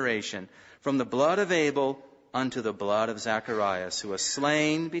this generation, from the blood of Abel unto the blood of Zacharias, who was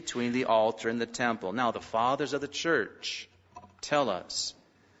slain between the altar and the temple. Now the fathers of the church tell us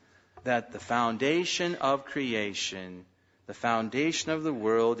that the foundation of creation, the foundation of the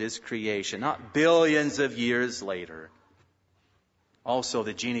world is creation, not billions of years later. Also,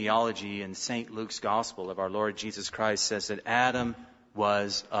 the genealogy in St. Luke's Gospel of our Lord Jesus Christ says that Adam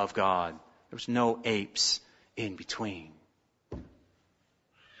was of God. There was no apes in between.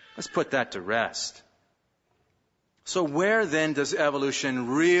 Let's put that to rest. So where then does evolution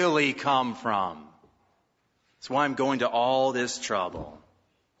really come from? That's why I'm going to all this trouble.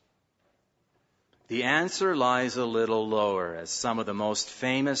 The answer lies a little lower, as some of the most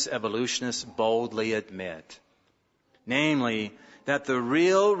famous evolutionists boldly admit. Namely, that the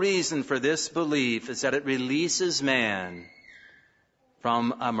real reason for this belief is that it releases man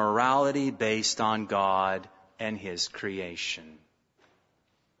from a morality based on God and His creation.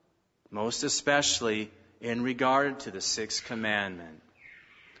 Most especially in regard to the sixth commandment.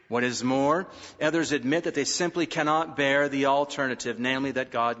 What is more, others admit that they simply cannot bear the alternative, namely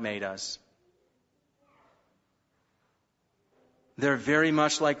that God made us. They're very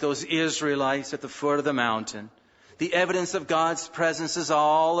much like those Israelites at the foot of the mountain. The evidence of God's presence is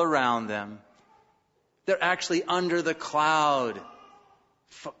all around them. They're actually under the cloud,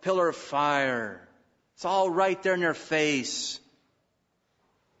 pillar of fire. It's all right there in their face.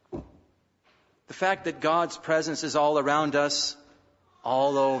 The fact that God's presence is all around us,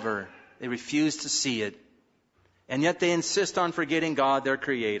 all over. They refuse to see it. And yet they insist on forgetting God, their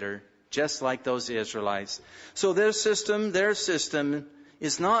Creator, just like those Israelites. So their system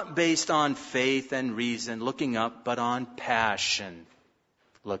is not based on faith and reason, looking up, but on passion,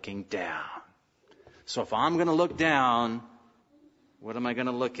 looking down. So if I'm going to look down, what am I going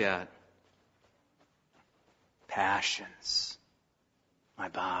to look at? Passions. My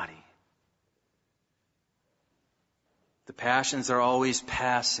body. The passions are always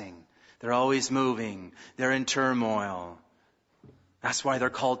passing. They're always moving. They're in turmoil. That's why they're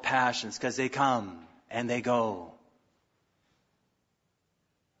called passions, because they come and they go.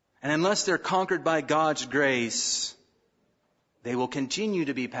 And unless they're conquered by God's grace, they will continue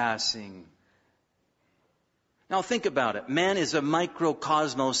to be passing. Now think about it. Man is a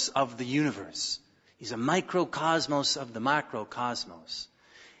microcosmos of the universe. He's a microcosmos of the macrocosmos.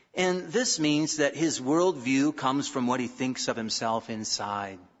 And this means that his worldview comes from what he thinks of himself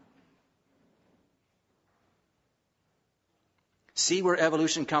inside. See where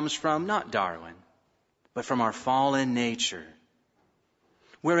evolution comes from? Not Darwin, but from our fallen nature.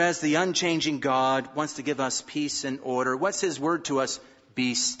 Whereas the unchanging God wants to give us peace and order. What's His word to us?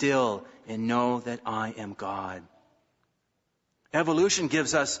 Be still and know that I am God. Evolution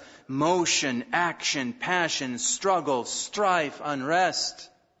gives us motion, action, passion, struggle, strife, unrest.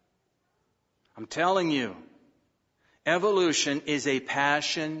 I'm telling you, evolution is a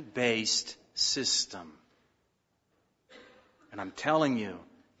passion-based system. And I'm telling you,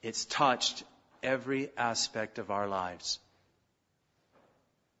 it's touched every aspect of our lives.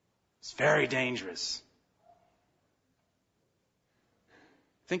 It's very dangerous.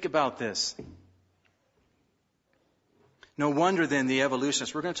 Think about this. No wonder then the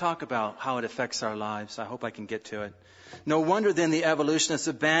evolutionists, we're going to talk about how it affects our lives. I hope I can get to it. No wonder then the evolutionists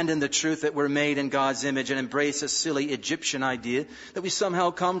abandoned the truth that we're made in God's image and embrace a silly Egyptian idea that we somehow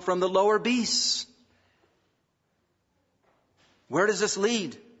come from the lower beasts. Where does this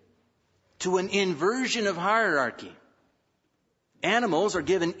lead? To an inversion of hierarchy. Animals are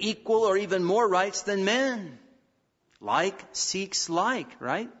given equal or even more rights than men. Like seeks like,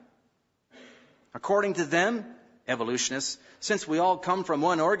 right? According to them, evolutionists, since we all come from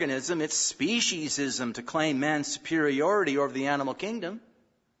one organism, it's speciesism to claim man's superiority over the animal kingdom.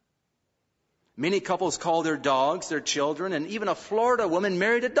 Many couples call their dogs their children, and even a Florida woman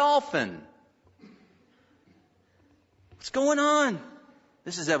married a dolphin. What's going on?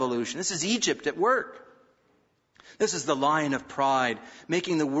 This is evolution. This is Egypt at work. This is the lion of pride,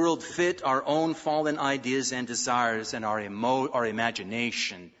 making the world fit our own fallen ideas and desires and our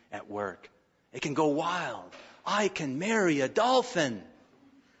imagination at work. It can go wild. I can marry a dolphin.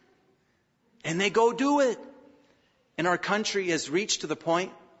 And they go do it. And our country has reached to the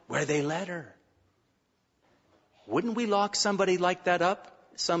point where they let her. Wouldn't we lock somebody like that up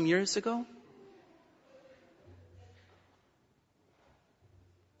some years ago?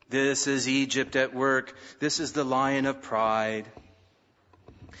 This is Egypt at work. This is the lion of pride.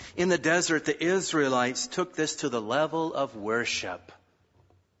 In the desert, the Israelites took this to the level of worship.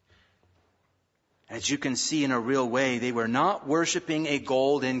 As you can see in a real way, they were not worshiping a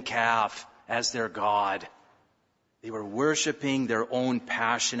golden calf as their God. They were worshiping their own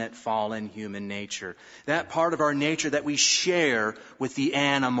passionate, fallen human nature. That part of our nature that we share with the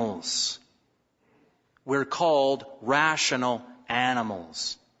animals. We're called rational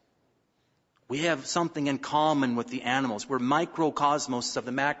animals. We have something in common with the animals. We're microcosmos of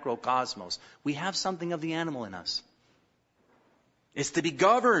the macrocosmos. We have something of the animal in us. It's to be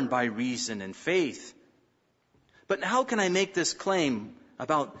governed by reason and faith. But how can I make this claim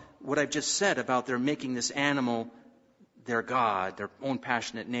about what I've just said about their making this animal their God, their own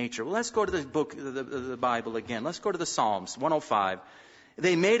passionate nature? Well, let's go to the book of the Bible again. Let's go to the Psalms, 105.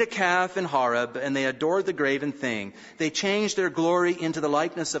 They made a calf in Horeb, and they adored the graven thing. They changed their glory into the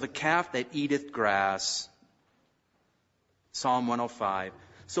likeness of a calf that eateth grass. Psalm 105.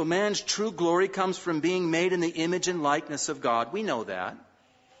 So man's true glory comes from being made in the image and likeness of God. We know that.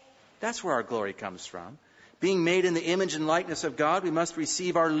 That's where our glory comes from. Being made in the image and likeness of God, we must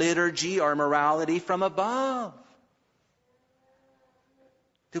receive our liturgy, our morality from above.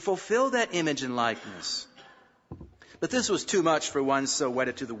 To fulfill that image and likeness. But this was too much for one so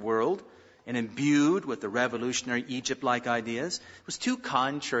wedded to the world and imbued with the revolutionary Egypt-like ideas. It was too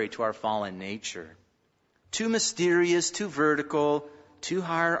contrary to our fallen nature. Too mysterious, too vertical, too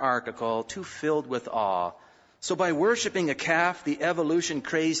hierarchical, too filled with awe. So by worshiping a calf, the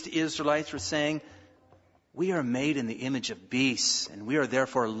evolution-crazed Israelites were saying, we are made in the image of beasts, and we are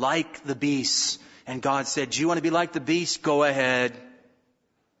therefore like the beasts. And God said, do you want to be like the beasts? Go ahead.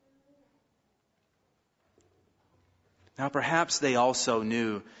 Now perhaps they also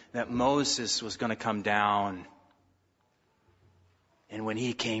knew that Moses was going to come down. And when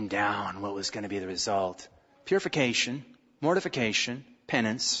he came down, what was going to be the result? Purification, mortification,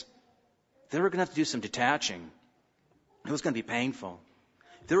 penance. They were going to have to do some detaching. It was going to be painful.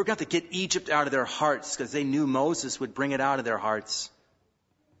 They were going to have to get Egypt out of their hearts because they knew Moses would bring it out of their hearts.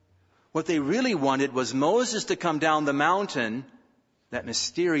 What they really wanted was Moses to come down the mountain, that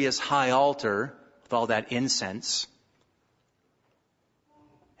mysterious high altar with all that incense.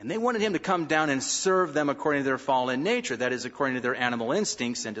 And they wanted him to come down and serve them according to their fallen nature, that is, according to their animal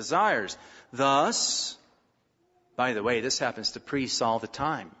instincts and desires. Thus, by the way, this happens to priests all the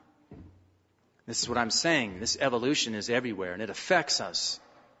time. This is what I'm saying. This evolution is everywhere, and it affects us.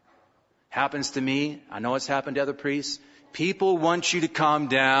 Happens to me. I know it's happened to other priests. People want you to calm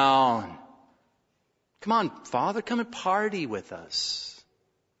down. Come on, Father, come and party with us.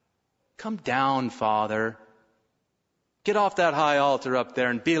 Come down, Father. Get off that high altar up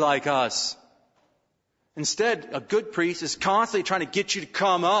there and be like us. Instead, a good priest is constantly trying to get you to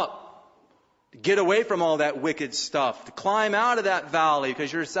come up, to get away from all that wicked stuff, to climb out of that valley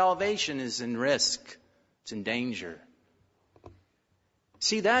because your salvation is in risk. It's in danger.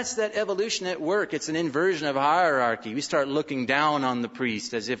 See, that's that evolution at work. It's an inversion of hierarchy. We start looking down on the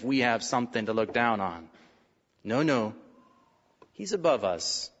priest as if we have something to look down on. No. He's above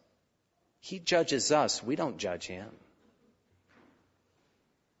us. He judges us. We don't judge him.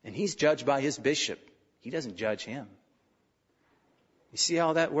 And he's judged by his bishop. He doesn't judge him. You see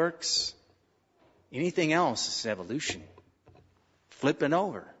how that works? Anything else is evolution. Flipping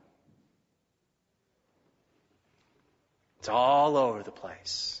over. It's all over the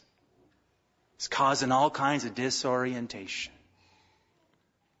place. It's causing all kinds of disorientation.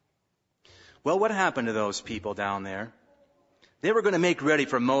 Well, what happened to those people down there? They were going to make ready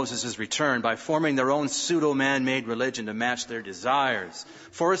for Moses' return by forming their own pseudo-man-made religion to match their desires,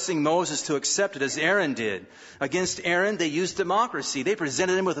 forcing Moses to accept it as Aaron did. Against Aaron, they used democracy. They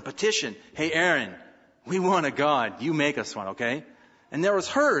presented him with a petition. Hey, Aaron, we want a God. You make us one, okay? And there was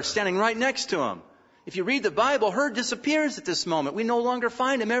Hur standing right next to him. If you read the Bible, Hur disappears at this moment. We no longer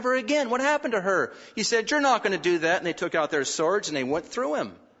find him ever again. What happened to Hur? He said, you're not going to do that. And they took out their swords and they went through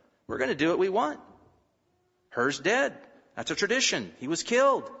him. We're going to do what we want. Hur's dead. That's a tradition. He was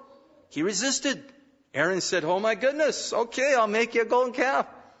killed. He resisted. Aaron said, oh my goodness, okay, I'll make you a golden calf.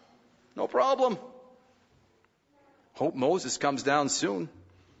 No problem. Hope Moses comes down soon.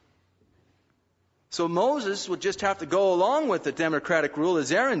 So Moses would just have to go along with the democratic rule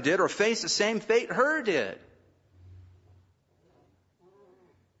as Aaron did or face the same fate Hur did.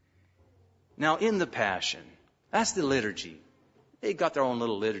 Now in the Passion, that's the liturgy. They got their own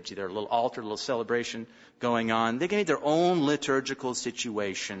little liturgy, their little altar, little celebration going on. They made their own liturgical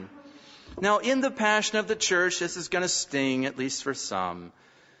situation. Now, in the Passion of the Church, this is going to sting, at least for some,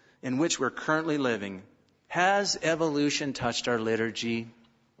 in which we're currently living. Has evolution touched our liturgy?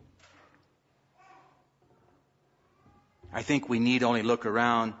 I think we need only look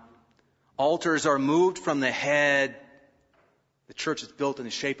around. Altars are moved from the head. The church is built in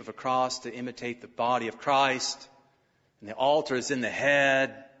the shape of a cross to imitate the body of Christ. And the altar is in the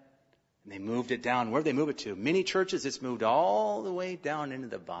head. And they moved it down. Where did they move it to? Many churches, it's moved all the way down into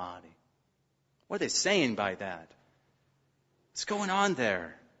the body. What are they saying by that? What's going on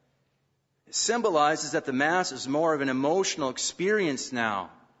there? It symbolizes that the Mass is more of an emotional experience now.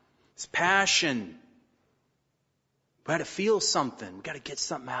 It's passion. We got to feel something. We got to get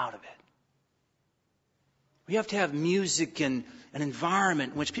something out of it. We have to have music and an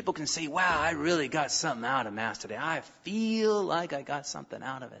environment in which people can say, wow, I really got something out of Mass today. I feel like I got something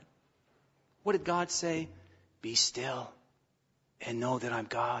out of it. What did God say? Be still and know that I'm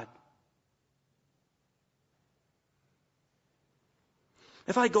God.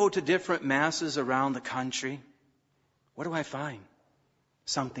 If I go to different Masses around the country, what do I find?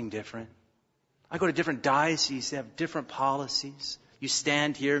 Something different. I go to different dioceses, they have different policies. You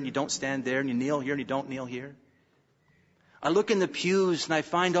stand here and you don't stand there, and you kneel here and you don't kneel here. I look in the pews and I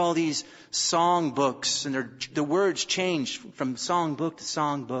find all these song books, and the words change from song book to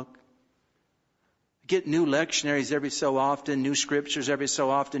song book. I get new lectionaries every so often, new scriptures every so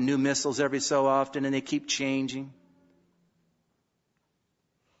often, new missals every so often, and they keep changing.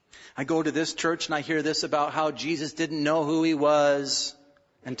 I go to this church and I hear this about how Jesus didn't know who he was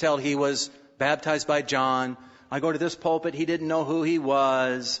until he was baptized by John. I go to this pulpit, he didn't know who he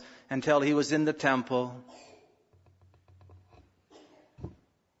was until he was in the temple.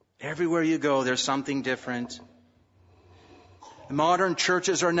 Everywhere you go, there's something different. The modern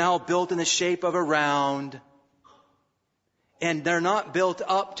churches are now built in the shape of a round. And they're not built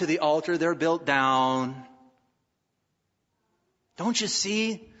up to the altar, they're built down. Don't you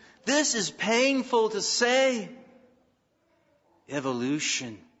see? This is painful to say.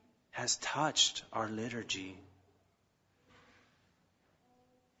 Evolution has touched our liturgy.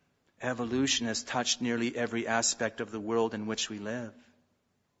 Evolution has touched nearly every aspect of the world in which we live.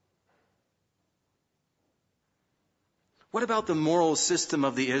 What about the moral system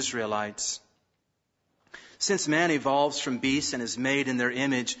of the Israelites? Since man evolves from beasts and is made in their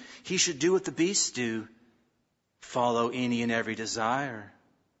image, he should do what the beasts do. Follow any and every desire.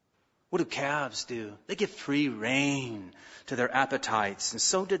 What do calves do? They give free rein to their appetites, and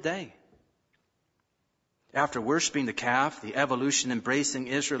so did they. After worshiping the calf, the evolution-embracing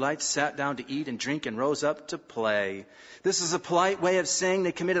Israelites sat down to eat and drink and rose up to play. This is a polite way of saying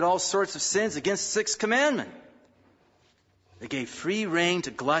they committed all sorts of sins against the sixth commandment. They gave free rein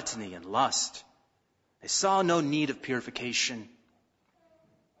to gluttony and lust. They saw no need of purification.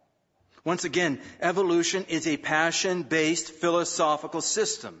 Once again, evolution is a passion-based philosophical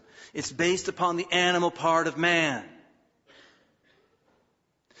system. It's based upon the animal part of man.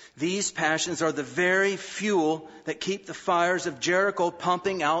 These passions are the very fuel that keep the fires of Jericho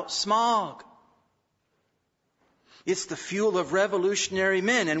pumping out smog. It's the fuel of revolutionary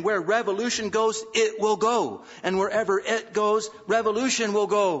men. And where revolution goes, it will go. And wherever it goes, revolution will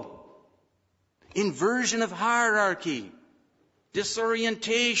go. Inversion of hierarchy.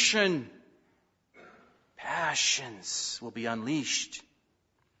 Disorientation. Passions will be unleashed.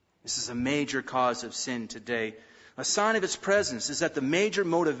 This is a major cause of sin today. A sign of its presence is that the major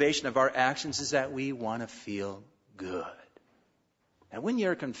motivation of our actions is that we want to feel good. Now, when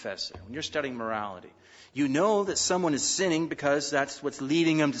you're a confessor, when you're studying morality, you know that someone is sinning because that's what's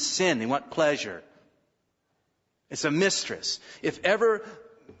leading them to sin. They want pleasure. It's a mistress. If ever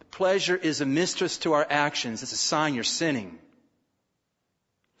pleasure is a mistress to our actions, it's a sign you're sinning.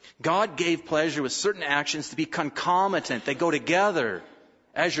 God gave pleasure with certain actions to be concomitant. They go together.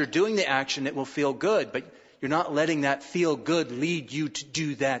 As you're doing the action, it will feel good, but you're not letting that feel good lead you to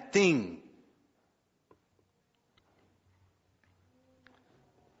do that thing.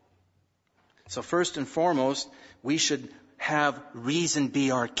 So first and foremost, we should have reason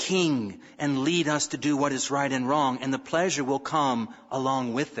be our king and lead us to do what is right and wrong, and the pleasure will come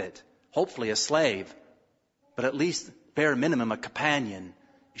along with it. Hopefully a slave, but at least bare minimum a companion.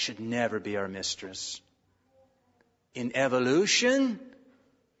 It should never be our mistress. In evolution,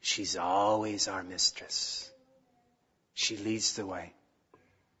 she's always our mistress. She leads the way.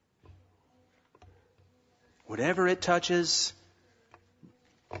 Whatever it touches,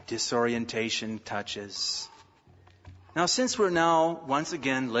 disorientation touches. Now, since we're now, once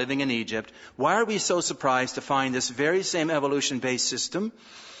again, living in Egypt, why are we so surprised to find this very same evolution-based system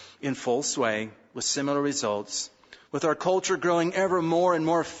in full sway with similar results, with our culture growing ever more and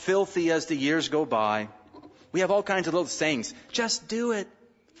more filthy as the years go by? We have all kinds of little sayings. Just do it.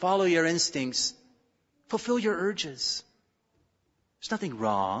 Follow your instincts. Fulfill your urges. There's nothing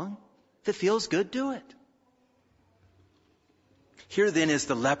wrong. If it feels good, do it. Here then is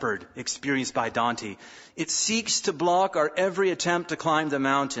the leopard experienced by Dante. It seeks to block our every attempt to climb the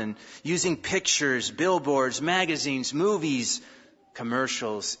mountain using pictures, billboards, magazines, movies,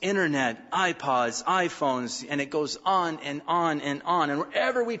 commercials, internet, iPods, iPhones, and it goes on and on and on. And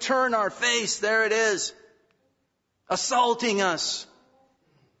wherever we turn our face, there it is, assaulting us.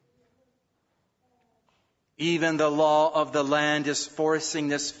 Even the law of the land is forcing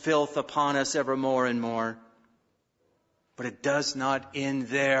this filth upon us ever more and more. But it does not end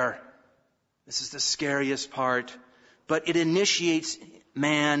there. This is the scariest part. But it initiates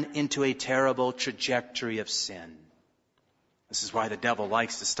man into a terrible trajectory of sin. This is why the devil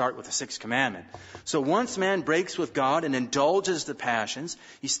likes to start with the sixth commandment. So once man breaks with God and indulges the passions,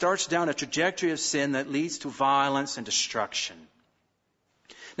 he starts down a trajectory of sin that leads to violence and destruction.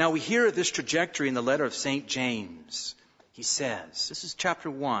 Now we hear of this trajectory in the letter of St. James. He says, this is chapter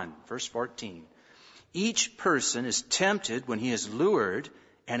 1, verse 14. Each person is tempted when he is lured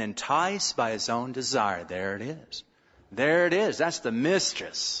and enticed by his own desire. There it is. There it is. That's the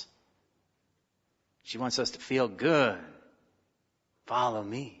mistress. She wants us to feel good. Follow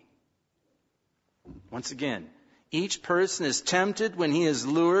me. Once again, each person is tempted when he is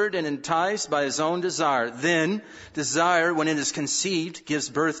lured and enticed by his own desire. Then, desire, when it is conceived, gives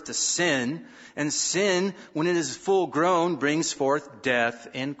birth to sin. And sin, when it is full grown, brings forth death.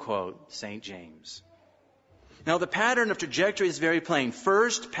 End quote, St. James. Now, the pattern of trajectory is very plain.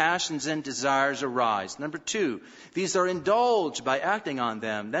 First, passions and desires arise. Number 2, these are indulged by acting on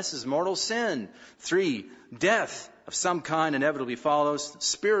them. This is mortal sin. 3, death of some kind inevitably follows.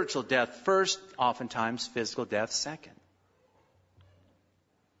 Spiritual death first, oftentimes physical death second.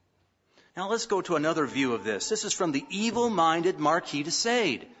 Now let's go to another view of this. This is from the evil-minded Marquis de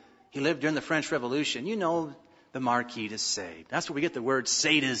Sade. He lived during the French Revolution. You know the Marquis de Sade. That's where we get the word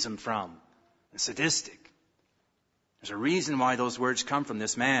sadism from. And sadistic. There's a reason why those words come from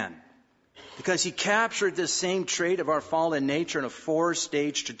this man. Because he captured this same trait of our fallen nature in a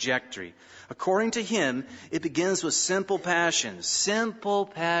 4-stage trajectory. According to him, it begins with simple passions. Simple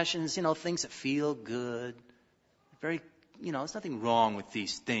passions, things that feel good. There's nothing wrong with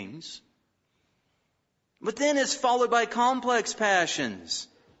these things. But then it's followed by complex passions.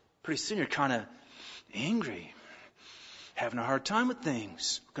 Pretty soon you're kind of angry, having a hard time with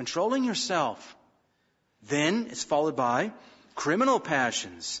things, controlling yourself. Then it's followed by criminal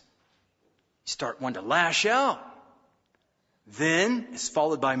passions. You start wanting to lash out. Then it's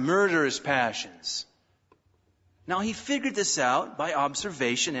followed by murderous passions. Now he figured this out by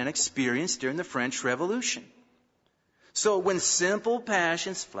observation and experience during the French Revolution. So when simple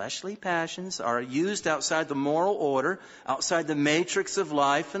passions, fleshly passions, are used outside the moral order, outside the matrix of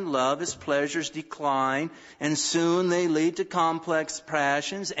life and love, his pleasures decline, and soon they lead to complex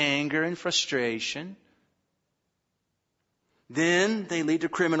passions, anger and frustration. Then they lead to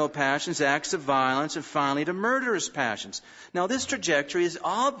criminal passions, acts of violence, and finally to murderous passions. Now this trajectory is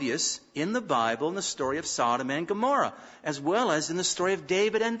obvious in the Bible in the story of Sodom and Gomorrah, as well as in the story of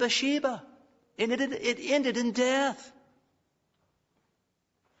David and Bathsheba. And it ended in death.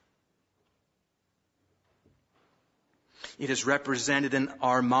 It is represented in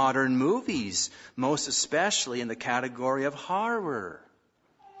our modern movies, most especially in the category of horror.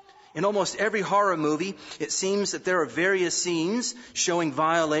 In almost every horror movie, it seems that there are various scenes showing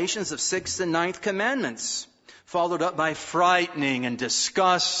violations of 6th and 9th commandments, followed up by frightening and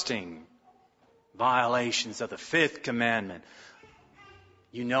disgusting violations of the 5th commandment.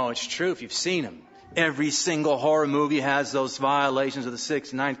 You know it's true if you've seen them. Every single horror movie has those violations of the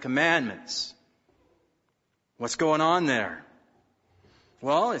 6th and 9th commandments. What's going on there?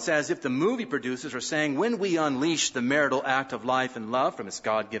 Well, it's as if the movie producers are saying, when we unleash the marital act of life and love from its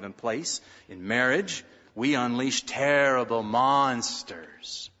God-given place in marriage, we unleash terrible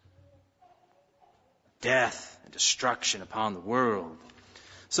monsters, death and destruction upon the world.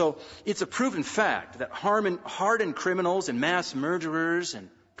 So it's a proven fact that hardened criminals and mass murderers and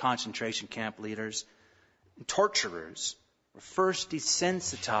concentration camp leaders and torturers were first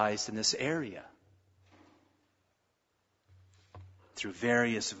desensitized in this area through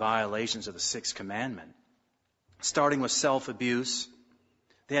various violations of the 6th commandment. Starting with self-abuse.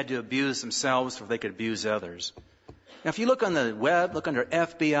 They had to abuse themselves before they could abuse others. Now if you look on the web, look under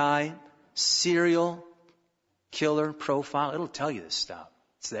FBI, serial killer profile, it'll tell you this stuff.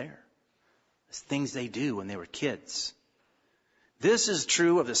 It's there. It's things they do when they were kids. This is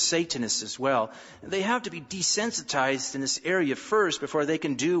true of the Satanists as well. They have to be desensitized in this area first before they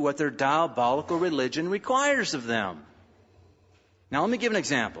can do what their diabolical religion requires of them. Now, let me give an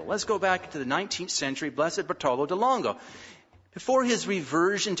example. Let's go back to the 19th century, Blessed Bartolo de Longo. Before his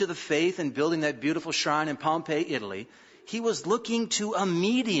reversion to the faith and building that beautiful shrine in Pompeii, Italy, he was looking to a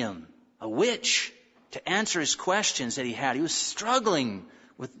medium, a witch, to answer his questions that he had. He was struggling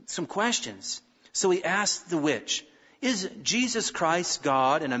with some questions. So he asked the witch, is Jesus Christ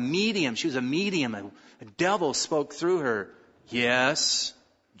God? And a medium, she was a medium, a devil spoke through her. Yes,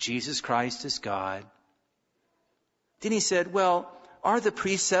 Jesus Christ is God. Then he said, well, are the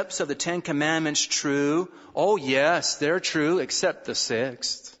precepts of the 10 Commandments true? Oh, yes, they're true, except the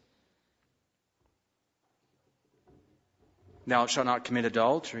 6th. Thou shalt not commit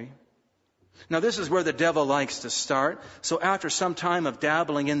adultery. Now, this is where the devil likes to start. So after some time of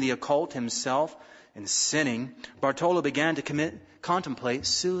dabbling in the occult himself and sinning, Bartolo began to contemplate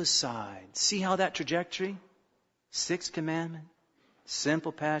suicide. See how that trajectory? 6th commandment,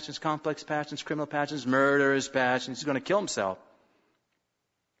 simple passions, complex passions, criminal passions, murderous passions. He's going to kill himself.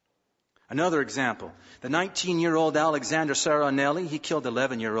 Another example, the 19-year-old Alexander Saronelli, he killed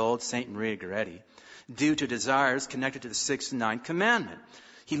 11-year-old Saint Maria Goretti due to desires connected to the 6th and 9th commandment.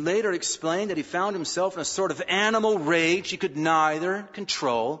 He later explained that he found himself in a sort of animal rage he could neither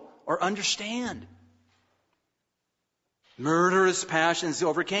control or understand. Murderous passions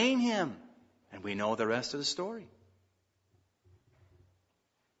overcame him, and we know the rest of the story.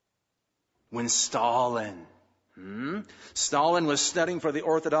 When Stalin was studying for the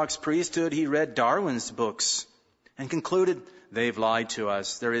Orthodox priesthood, he read Darwin's books and concluded, they've lied to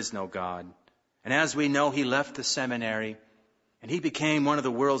us, there is no God. And as we know, he left the seminary and he became one of the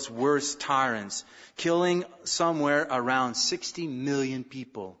world's worst tyrants, killing somewhere around 60 million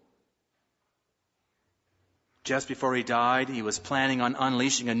people. Just before he died, he was planning on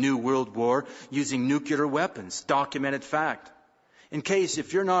unleashing a new world war using nuclear weapons. Documented fact. In case,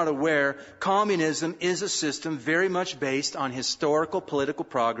 if you're not aware, communism is a system very much based on historical political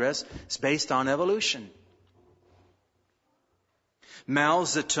progress. It's based on evolution. Mao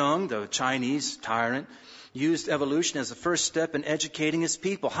Zedong, the Chinese tyrant, used evolution as the first step in educating his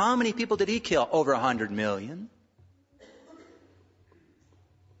people. How many people did he kill? Over 100 million.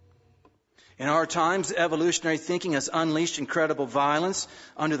 In our times, evolutionary thinking has unleashed incredible violence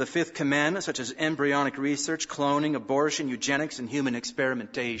under the 5th commandment, such as embryonic research, cloning, abortion, eugenics, and human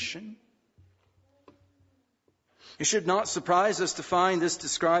experimentation. It should not surprise us to find this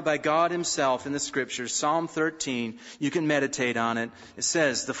described by God himself in the Scriptures. Psalm 13, you can meditate on it. It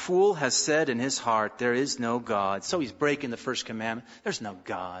says, the fool has said in his heart, there is no God. So he's breaking the first commandment. There's no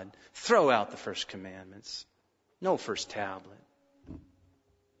God. Throw out the first commandments. No first tablet.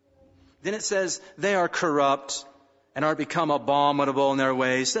 Then it says, they are corrupt and are become abominable in their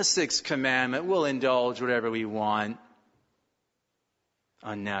ways. The 6th commandment, we'll indulge whatever we want.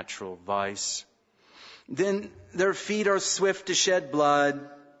 Unnatural vice. Then their feet are swift to shed blood.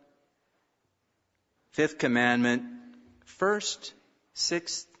 5th commandment, 1st,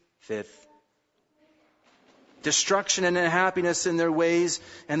 6th, 5th. Destruction and unhappiness in their ways,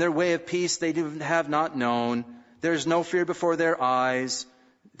 and their way of peace they have not known. There is no fear before their eyes.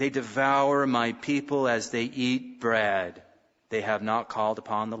 They devour my people as they eat bread. They have not called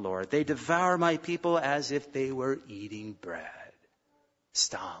upon the Lord. They devour my people as if they were eating bread.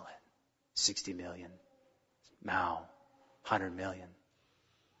 Stalin, 60 million. Mao, 100 million.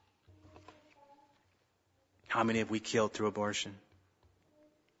 How many have we killed through abortion?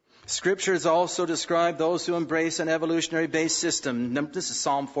 Scriptures also describe those who embrace an evolutionary-based system. This is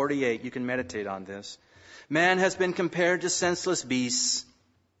Psalm 48. You can meditate on this. Man has been compared to senseless beasts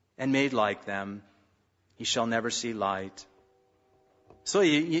and made like them. He shall never see light. So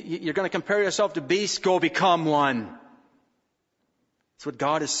you're going to compare yourself to beasts? Go become one. That's what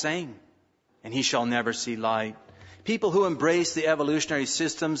God is saying. And he shall never see light. People who embrace the evolutionary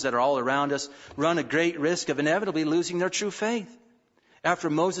systems that are all around us run a great risk of inevitably losing their true faith.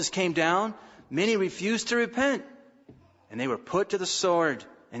 After Moses came down, many refused to repent. And they were put to the sword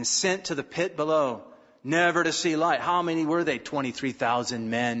and sent to the pit below, never to see light. How many were they?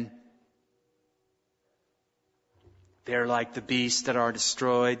 23,000 men. They're like the beasts that are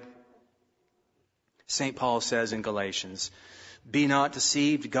destroyed. St. Paul says in Galatians, be not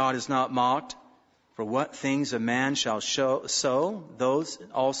deceived, God is not mocked. For what things a man shall sow, those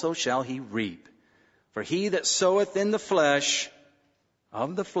also shall he reap. For he that soweth in the flesh,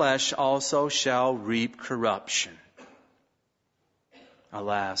 of the flesh also shall reap corruption.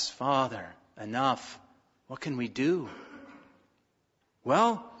 Alas, Father, enough. What can we do?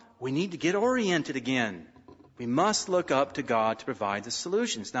 Well, we need to get oriented again. We must look up to God to provide the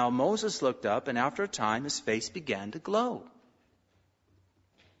solutions. Now, Moses looked up, and after a time, his face began to glow.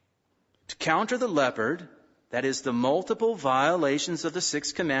 To counter the leopard, that is the multiple violations of the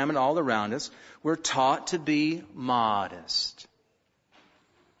 6th commandment all around us, we're taught to be modest.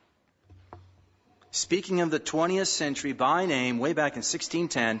 Speaking of the 20th century by name, way back in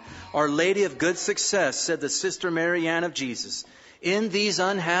 1610, Our Lady of Good Success said that Sister Mary Ann of Jesus, in these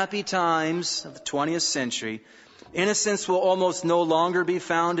unhappy times of the 20th century, innocence will almost no longer be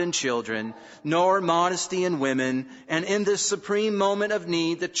found in children, nor modesty in women, and in this supreme moment of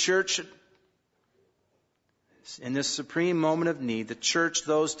need, the Church in this supreme moment of need, the church,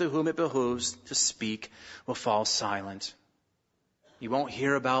 those to whom it behooves to speak, will fall silent. You won't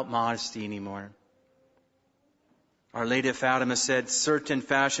hear about modesty anymore. Our Lady Fatima said, certain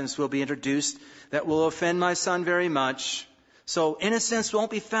fashions will be introduced that will offend my son very much. So innocence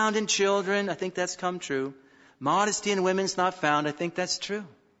won't be found in children. I think that's come true. Modesty in women's not found. I think that's true.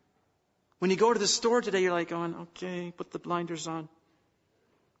 When you go to the store today, you're like going, okay, put the blinders on.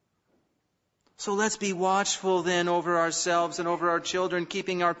 So let's be watchful then over ourselves and over our children,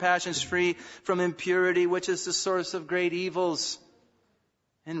 keeping our passions free from impurity, which is the source of great evils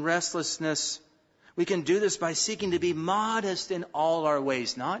and restlessness. We can do this by seeking to be modest in all our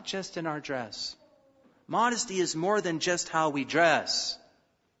ways, not just in our dress. Modesty is more than just how we dress.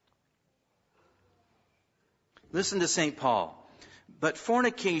 Listen to St. Paul. But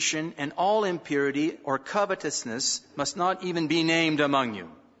fornication and all impurity or covetousness must not even be named among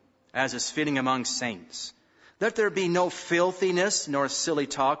you, as is fitting among saints. Let there be no filthiness, nor silly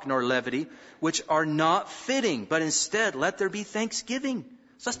talk, nor levity, which are not fitting, but instead let there be thanksgiving.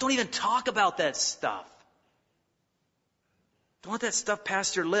 So let's don't even talk about that stuff. Don't let that stuff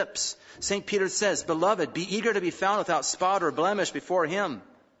pass your lips. St. Peter says, Beloved, be eager to be found without spot or blemish before him.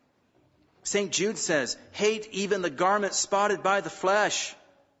 St. Jude says, hate even the garment spotted by the flesh.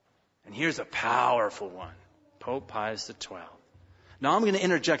 And here's a powerful one. Pope Pius XII. Now I'm going to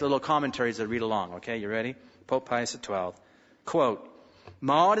interject a little commentaries as I read along. Okay, you ready? Pope Pius XII. Quote,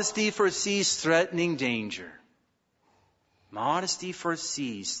 modesty foresees threatening danger. Modesty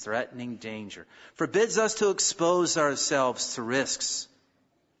foresees threatening danger. Forbids us to expose ourselves to risks.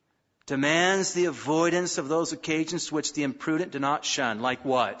 Demands the avoidance of those occasions which the imprudent do not shun. Like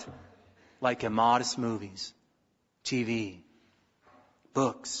what? Like immodest movies, TV,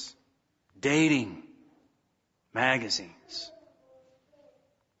 books, dating, magazines.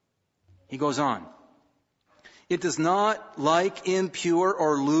 He goes on. It does not like impure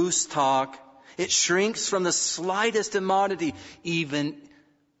or loose talk. It shrinks from the slightest immodity. Even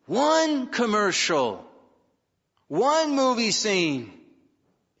one commercial, one movie scene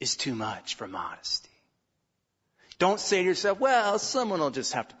is too much for modesty. Don't say to yourself, well, someone will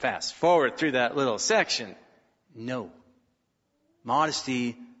just have to fast forward through that little section. No.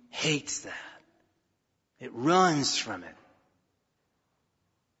 Modesty hates that. It runs from it.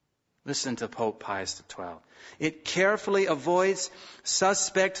 Listen to Pope Pius XII. It carefully avoids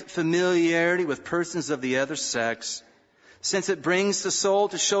suspect familiarity with persons of the other sex, since it brings the soul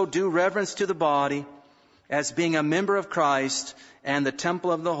to show due reverence to the body as being a member of Christ and the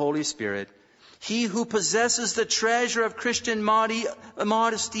temple of the Holy Spirit. He who possesses the treasure of Christian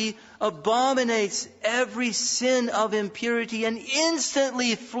modesty abominates every sin of impurity and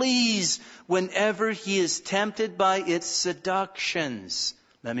instantly flees whenever he is tempted by its seductions.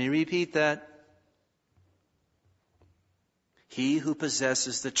 Let me repeat that. He who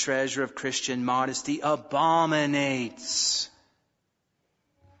possesses the treasure of Christian modesty abominates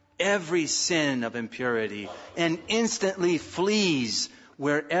every sin of impurity and instantly flees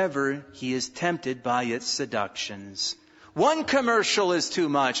wherever he is tempted by its seductions. One commercial is too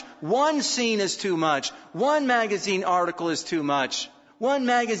much. One scene is too much. One magazine article is too much. One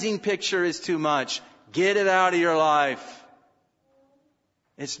magazine picture is too much. Get it out of your life.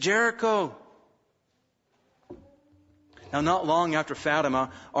 It's Jericho. Now, not long after Fatima,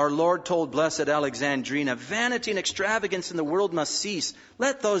 our Lord told Blessed Alexandrina, vanity and extravagance in the world must cease.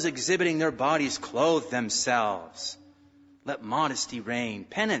 Let those exhibiting their bodies clothe themselves. Let modesty reign.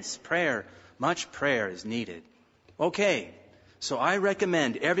 Penance, prayer, much prayer is needed. Okay, so I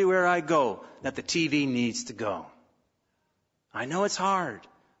recommend everywhere I go that the TV needs to go. I know it's hard,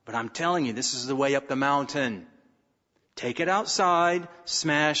 but I'm telling you, this is the way up the mountain. Take it outside,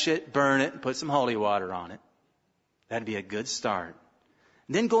 smash it, burn it, and put some holy water on it. That'd be a good start.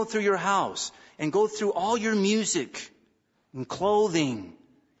 And then go through your house and go through all your music and clothing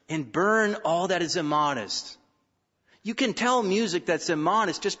and burn all that is immodest. You can tell music that's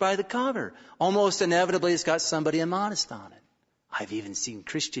immodest just by the cover. Almost inevitably, it's got somebody immodest on it. I've even seen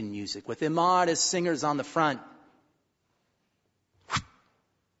Christian music with immodest singers on the front.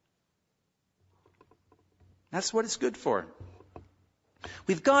 That's what it's good for.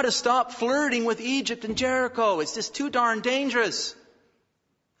 We've got to stop flirting with Egypt and Jericho. It's just too darn dangerous.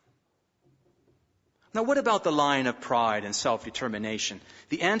 Now, what about the line of pride and self-determination?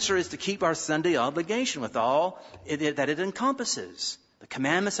 The answer is to keep our Sunday obligation with all that it encompasses. The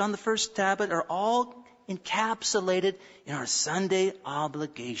commandments on the first tablet are all encapsulated in our Sunday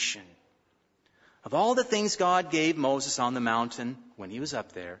obligation. Of all the things God gave Moses on the mountain when he was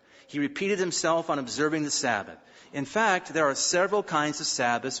up there, he repeated himself on observing the Sabbath. In fact, there are several kinds of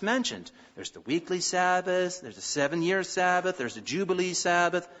Sabbaths mentioned. There's the weekly Sabbath, there's the 7-year Sabbath, there's the Jubilee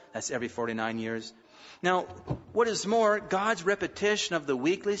Sabbath. That's every 49 years. Now, what is more, God's repetition of the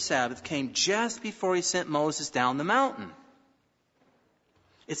weekly Sabbath came just before he sent Moses down the mountain.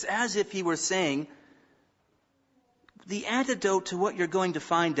 It's as if he were saying, the antidote to what you're going to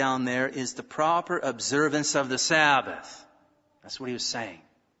find down there is the proper observance of the Sabbath. That's what he was saying.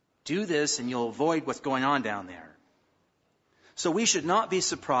 Do this and you'll avoid what's going on down there. So we should not be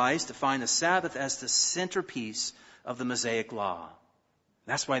surprised to find the Sabbath as the centerpiece of the Mosaic law.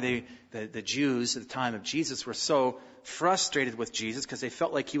 That's why the Jews at the time of Jesus were so frustrated with Jesus, because they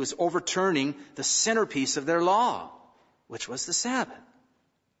felt like he was overturning the centerpiece of their law, which was the Sabbath.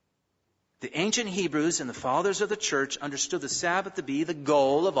 The ancient Hebrews and the fathers of the church understood the Sabbath to be the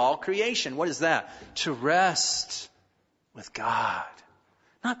goal of all creation. What is that? To rest with God.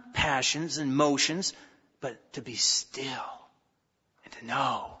 Not passions and motions, but to be still and to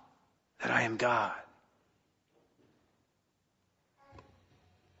know that I am God.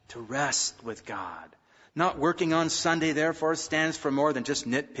 To rest with God. Not working on Sunday, therefore, stands for more than just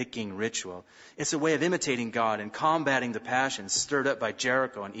nitpicking ritual. It's a way of imitating God and combating the passions stirred up by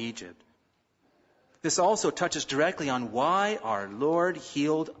Jericho and Egypt. This also touches directly on why our Lord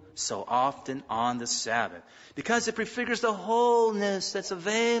healed so often on the Sabbath. Because it prefigures the wholeness that's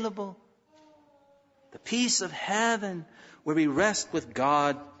available. The peace of heaven where we rest with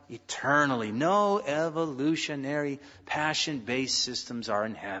God eternally. No evolutionary passion-based systems are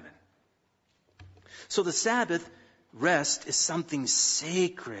in heaven. So the Sabbath rest is something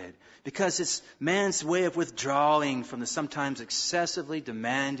sacred because it's man's way of withdrawing from the sometimes excessively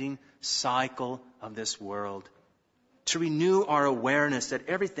demanding cycle of this world, to renew our awareness that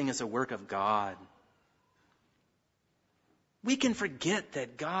everything is a work of God. We can forget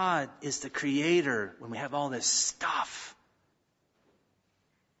that God is the creator when we have all this stuff.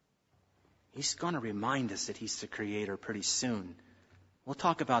 He's going to remind us that he's the creator pretty soon. We'll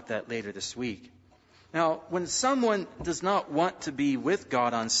talk about that later this week. Now, when someone does not want to be with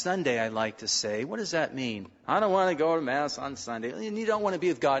God on Sunday, I like to say, what does that mean? I don't want to go to Mass on Sunday. You don't want to be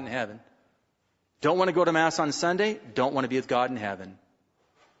with God in heaven. Don't want to go to Mass on Sunday? Don't want to be with God in heaven.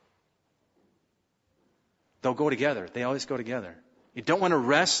 They'll go together. They always go together. You don't want to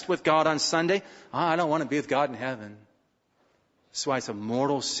rest with God on Sunday? I don't want to be with God in heaven. That's why it's a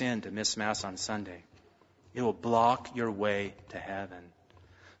mortal sin to miss Mass on Sunday. It will block your way to heaven.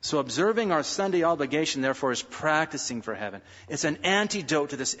 So observing our Sunday obligation, therefore, is practicing for heaven. It's an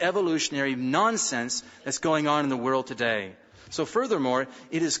antidote to this evolutionary nonsense that's going on in the world today. So furthermore,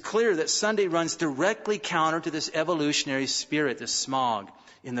 it is clear that Sunday runs directly counter to this evolutionary spirit, this smog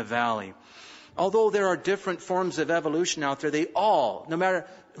in the valley. Although there are different forms of evolution out there, they all, no matter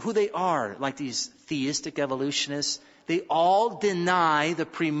who they are, like these theistic evolutionists, they all deny the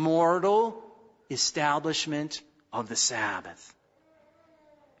primordial establishment of the Sabbath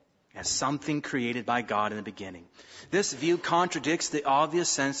as something created by God in the beginning. This view contradicts the obvious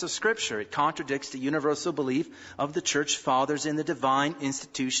sense of Scripture. It contradicts the universal belief of the church fathers in the divine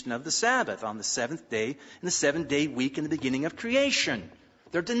institution of the Sabbath on the seventh day in the 7-day week in the beginning of creation.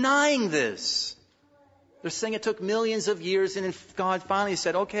 They're denying this. They're saying it took millions of years and God finally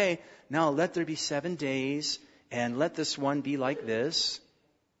said, okay, now let there be 7 days and let this one be like this.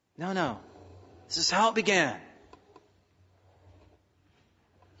 No. This is how it began.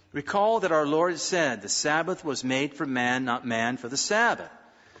 Recall that our Lord said the Sabbath was made for man, not man for the Sabbath.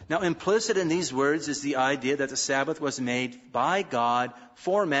 Now, implicit in these words is the idea that the Sabbath was made by God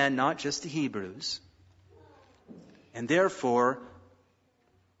for man, not just the Hebrews. And therefore,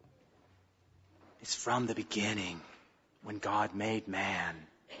 it's from the beginning when God made man.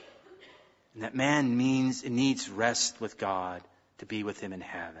 And that man needs rest with God to be with him in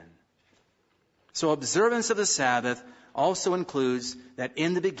heaven. So observance of the Sabbath also includes that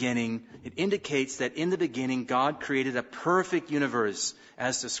in the beginning, it indicates that in the beginning God created a perfect universe.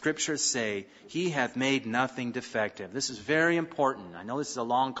 As the Scriptures say, He hath made nothing defective. This is very important. I know this is a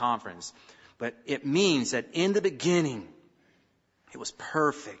long conference, but it means that in the beginning, it was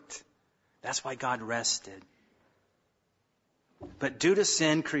perfect. That's why God rested. But due to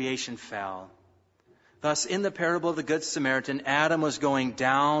sin, creation fell. Thus, in the parable of the Good Samaritan, Adam was going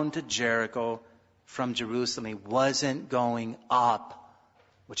down to Jericho from Jerusalem. He wasn't going up,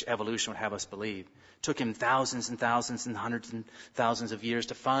 which evolution would have us believe. It took him thousands and thousands and hundreds and thousands of years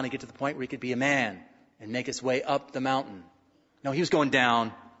to finally get to the point where he could be a man and make his way up the mountain. No, he was going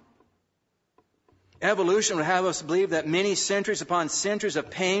down. Evolution would have us believe that many centuries upon centuries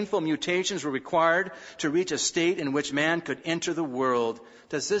of painful mutations were required to reach a state in which man could enter the world.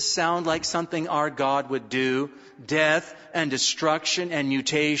 Does this sound like something our God would do? Death and destruction and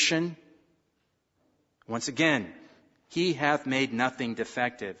mutation? Once again, He hath made nothing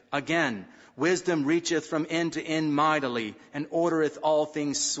defective. Again, wisdom reacheth from end to end mightily, and ordereth all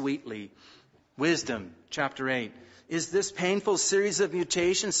things sweetly. Wisdom, chapter 8. Is this painful series of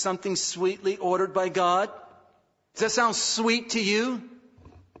mutations something sweetly ordered by God? Does that sound sweet to you?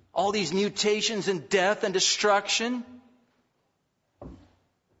 All these mutations and death and destruction?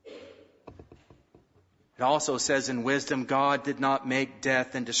 It also says in wisdom, God did not make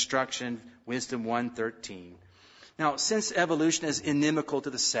death and destruction. Wisdom 1:13. Now, since evolution is inimical to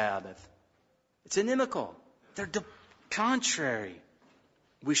the Sabbath, it's inimical. They're contrary.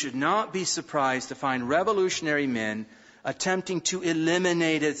 We should not be surprised to find revolutionary men attempting to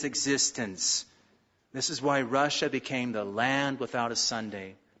eliminate its existence. This is why Russia became the land without a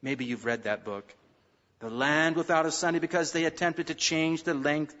Sunday. Maybe you've read that book. The land without a Sunday, because they attempted to change the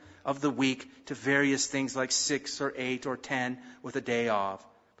length of the week to various things like 6 or 8 or 10 with a day off.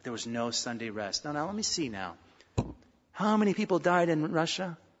 But there was no Sunday rest. Now, let me see now. How many people died in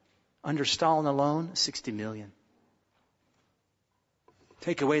Russia under Stalin alone? 60 million.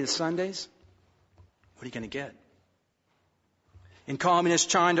 Take away the Sundays, what are you going to get? In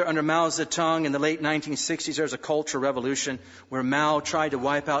communist China under Mao Zedong in the late 1960s, there was a cultural revolution where Mao tried to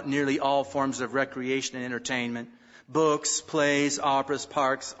wipe out nearly all forms of recreation and entertainment. Books, plays, operas,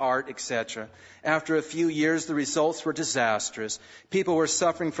 parks, art, etc. After a few years, the results were disastrous. People were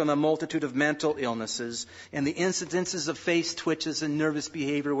suffering from a multitude of mental illnesses, and the incidences of face twitches and nervous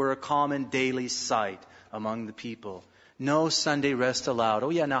behavior were a common daily sight among the people. No Sunday rest allowed.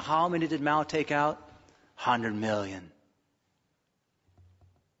 Oh yeah, now how many did Mao take out? 100 million.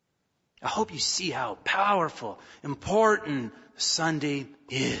 I hope you see how powerful, important Sunday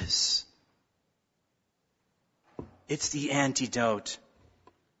is. It's the antidote.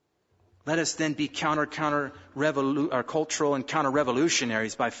 Let us then be cultural and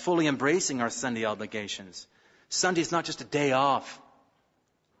counter-revolutionaries by fully embracing our Sunday obligations. Sunday is not just a day off,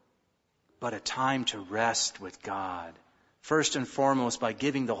 but a time to rest with God. First and foremost, by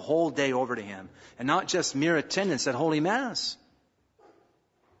giving the whole day over to Him, and not just mere attendance at Holy Mass.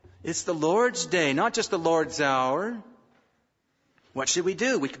 It's the Lord's day, not just the Lord's hour. What should we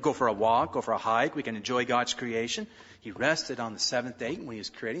do? We could go for a walk, go for a hike. We can enjoy God's creation. He rested on the seventh day when He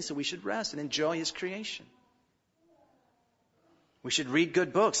was creating, so we should rest and enjoy His creation. We should read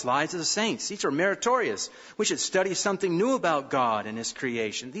good books, Lives of the Saints. These are meritorious. We should study something new about God and His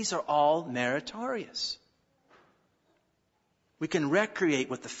creation. These are all meritorious. We can recreate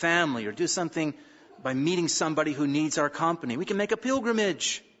with the family or do something by meeting somebody who needs our company. We can make a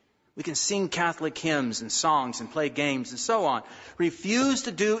pilgrimage. We can sing Catholic hymns and songs and play games and so on. Refuse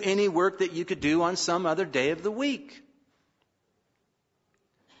to do any work that you could do on some other day of the week.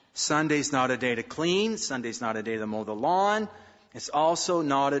 Sunday's not a day to clean. Sunday's not a day to mow the lawn. It's also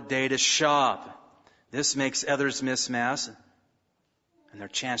not a day to shop. This makes others miss Mass and their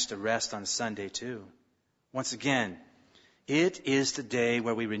chance to rest on Sunday too. Once again, it is the day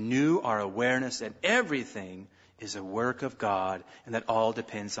where we renew our awareness that everything is a work of God and that all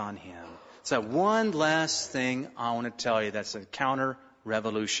depends on Him. So one last thing I want to tell you that's a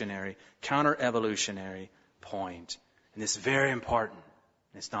counter-evolutionary point. And it's very important.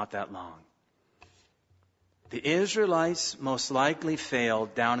 It's not that long. The Israelites most likely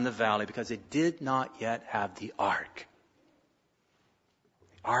failed down in the valley because they did not yet have the Ark.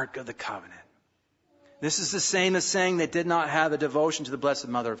 The Ark of the Covenant. This is the same as saying they did not have a devotion to the Blessed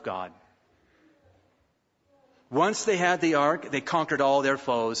Mother of God. Once they had the Ark, they conquered all their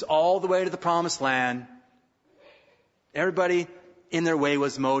foes, all the way to the Promised Land. Everybody in their way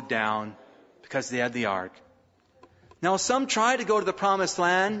was mowed down because they had the Ark. Now, some tried to go to the Promised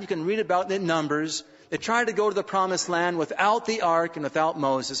Land. You can read about it in Numbers. They tried to go to the Promised Land without the Ark and without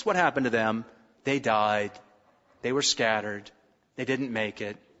Moses. What happened to them? They died. They were scattered. They didn't make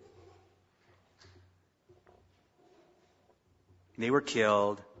it. They were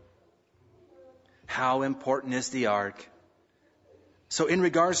killed. How important is the Ark? So in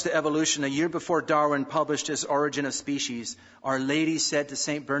regards to evolution, a year before Darwin published his Origin of Species, Our Lady said to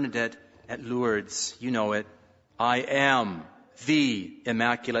St. Bernadette at Lourdes, you know it, I am the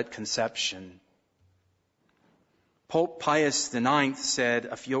Immaculate Conception. Pope Pius IX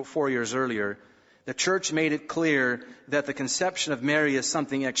said 4 years earlier, the Church made it clear that the conception of Mary is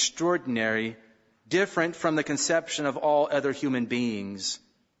something extraordinary, different from the conception of all other human beings.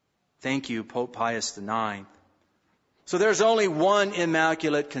 Thank you, Pope Pius IX. So there's only one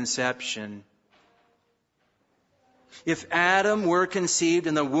Immaculate Conception. If Adam were conceived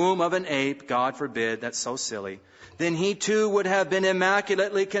in the womb of an ape, God forbid, that's so silly, then he too would have been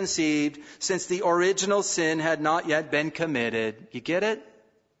immaculately conceived, since the original sin had not yet been committed. You get it?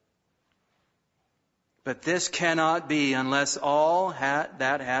 But this cannot be unless all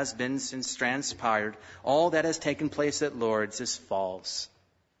that has been since transpired, all that has taken place at Lourdes, is false.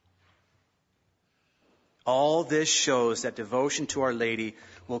 All this shows that devotion to Our Lady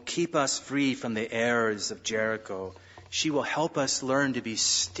will keep us free from the errors of Jericho. She will help us learn to be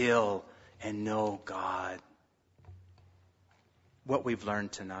still and know God. What we've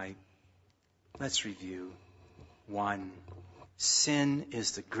learned tonight. Let's review. 1. Sin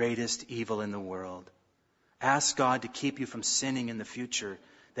is the greatest evil in the world. Ask God to keep you from sinning in the future,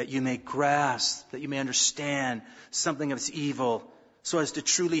 that you may grasp, that you may understand something of its evil, so as to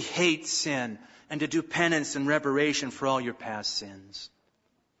truly hate sin and to do penance and reparation for all your past sins.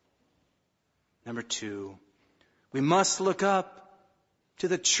 Number 2, we must look up to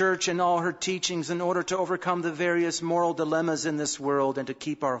the church and all her teachings in order to overcome the various moral dilemmas in this world and to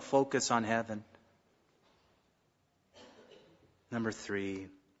keep our focus on heaven. Number 3,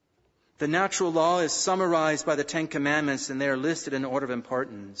 the natural law is summarized by the 10 Commandments, and they are listed in order of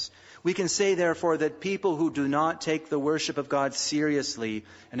importance. We can say, therefore, that people who do not take the worship of God seriously,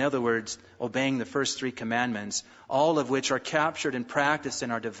 in other words, obeying the first 3 commandments, all of which are captured and practiced in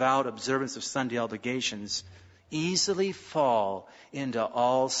our devout observance of Sunday obligations, easily fall into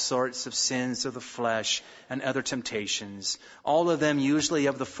all sorts of sins of the flesh and other temptations, all of them usually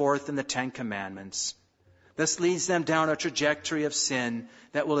of the 4th and the 10 Commandments. This leads them down a trajectory of sin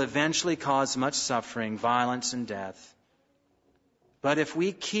that will eventually cause much suffering, violence, and death. But if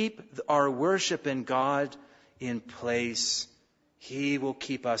we keep our worship in God in place, He will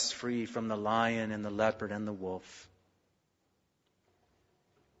keep us free from the lion and the leopard and the wolf.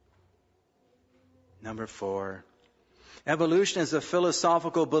 Number 4, evolution is a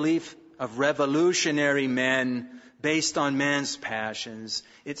philosophical belief of revolutionary men based on man's passions.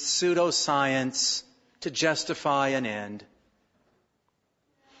 It's pseudoscience to justify an end.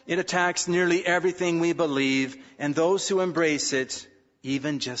 It attacks nearly everything we believe, and those who embrace it,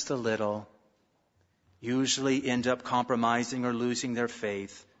 even just a little, usually end up compromising or losing their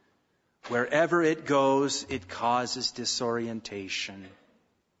faith. Wherever it goes, it causes disorientation.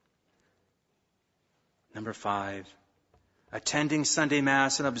 Number 5, attending Sunday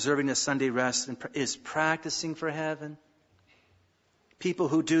Mass and observing the Sunday rest is practicing for heaven. People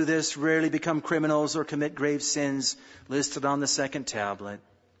who do this rarely become criminals or commit grave sins listed on the 2nd tablet.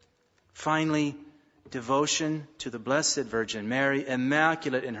 Finally, devotion to the Blessed Virgin Mary,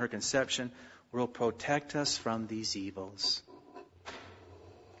 immaculate in her conception, will protect us from these evils.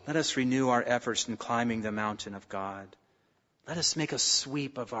 Let us renew our efforts in climbing the mountain of God. Let us make a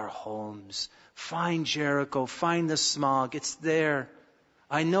sweep of our homes. Find Jericho, find the smog. It's there.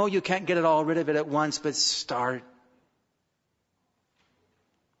 I know you can't get all rid of it at once, but start.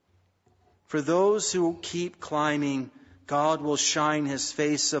 For those who keep climbing, God will shine His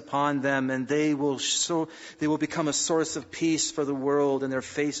face upon them, and they will become a source of peace for the world, and their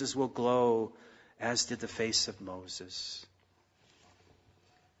faces will glow, as did the face of Moses.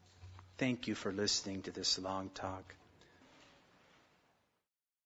 Thank you for listening to this long talk.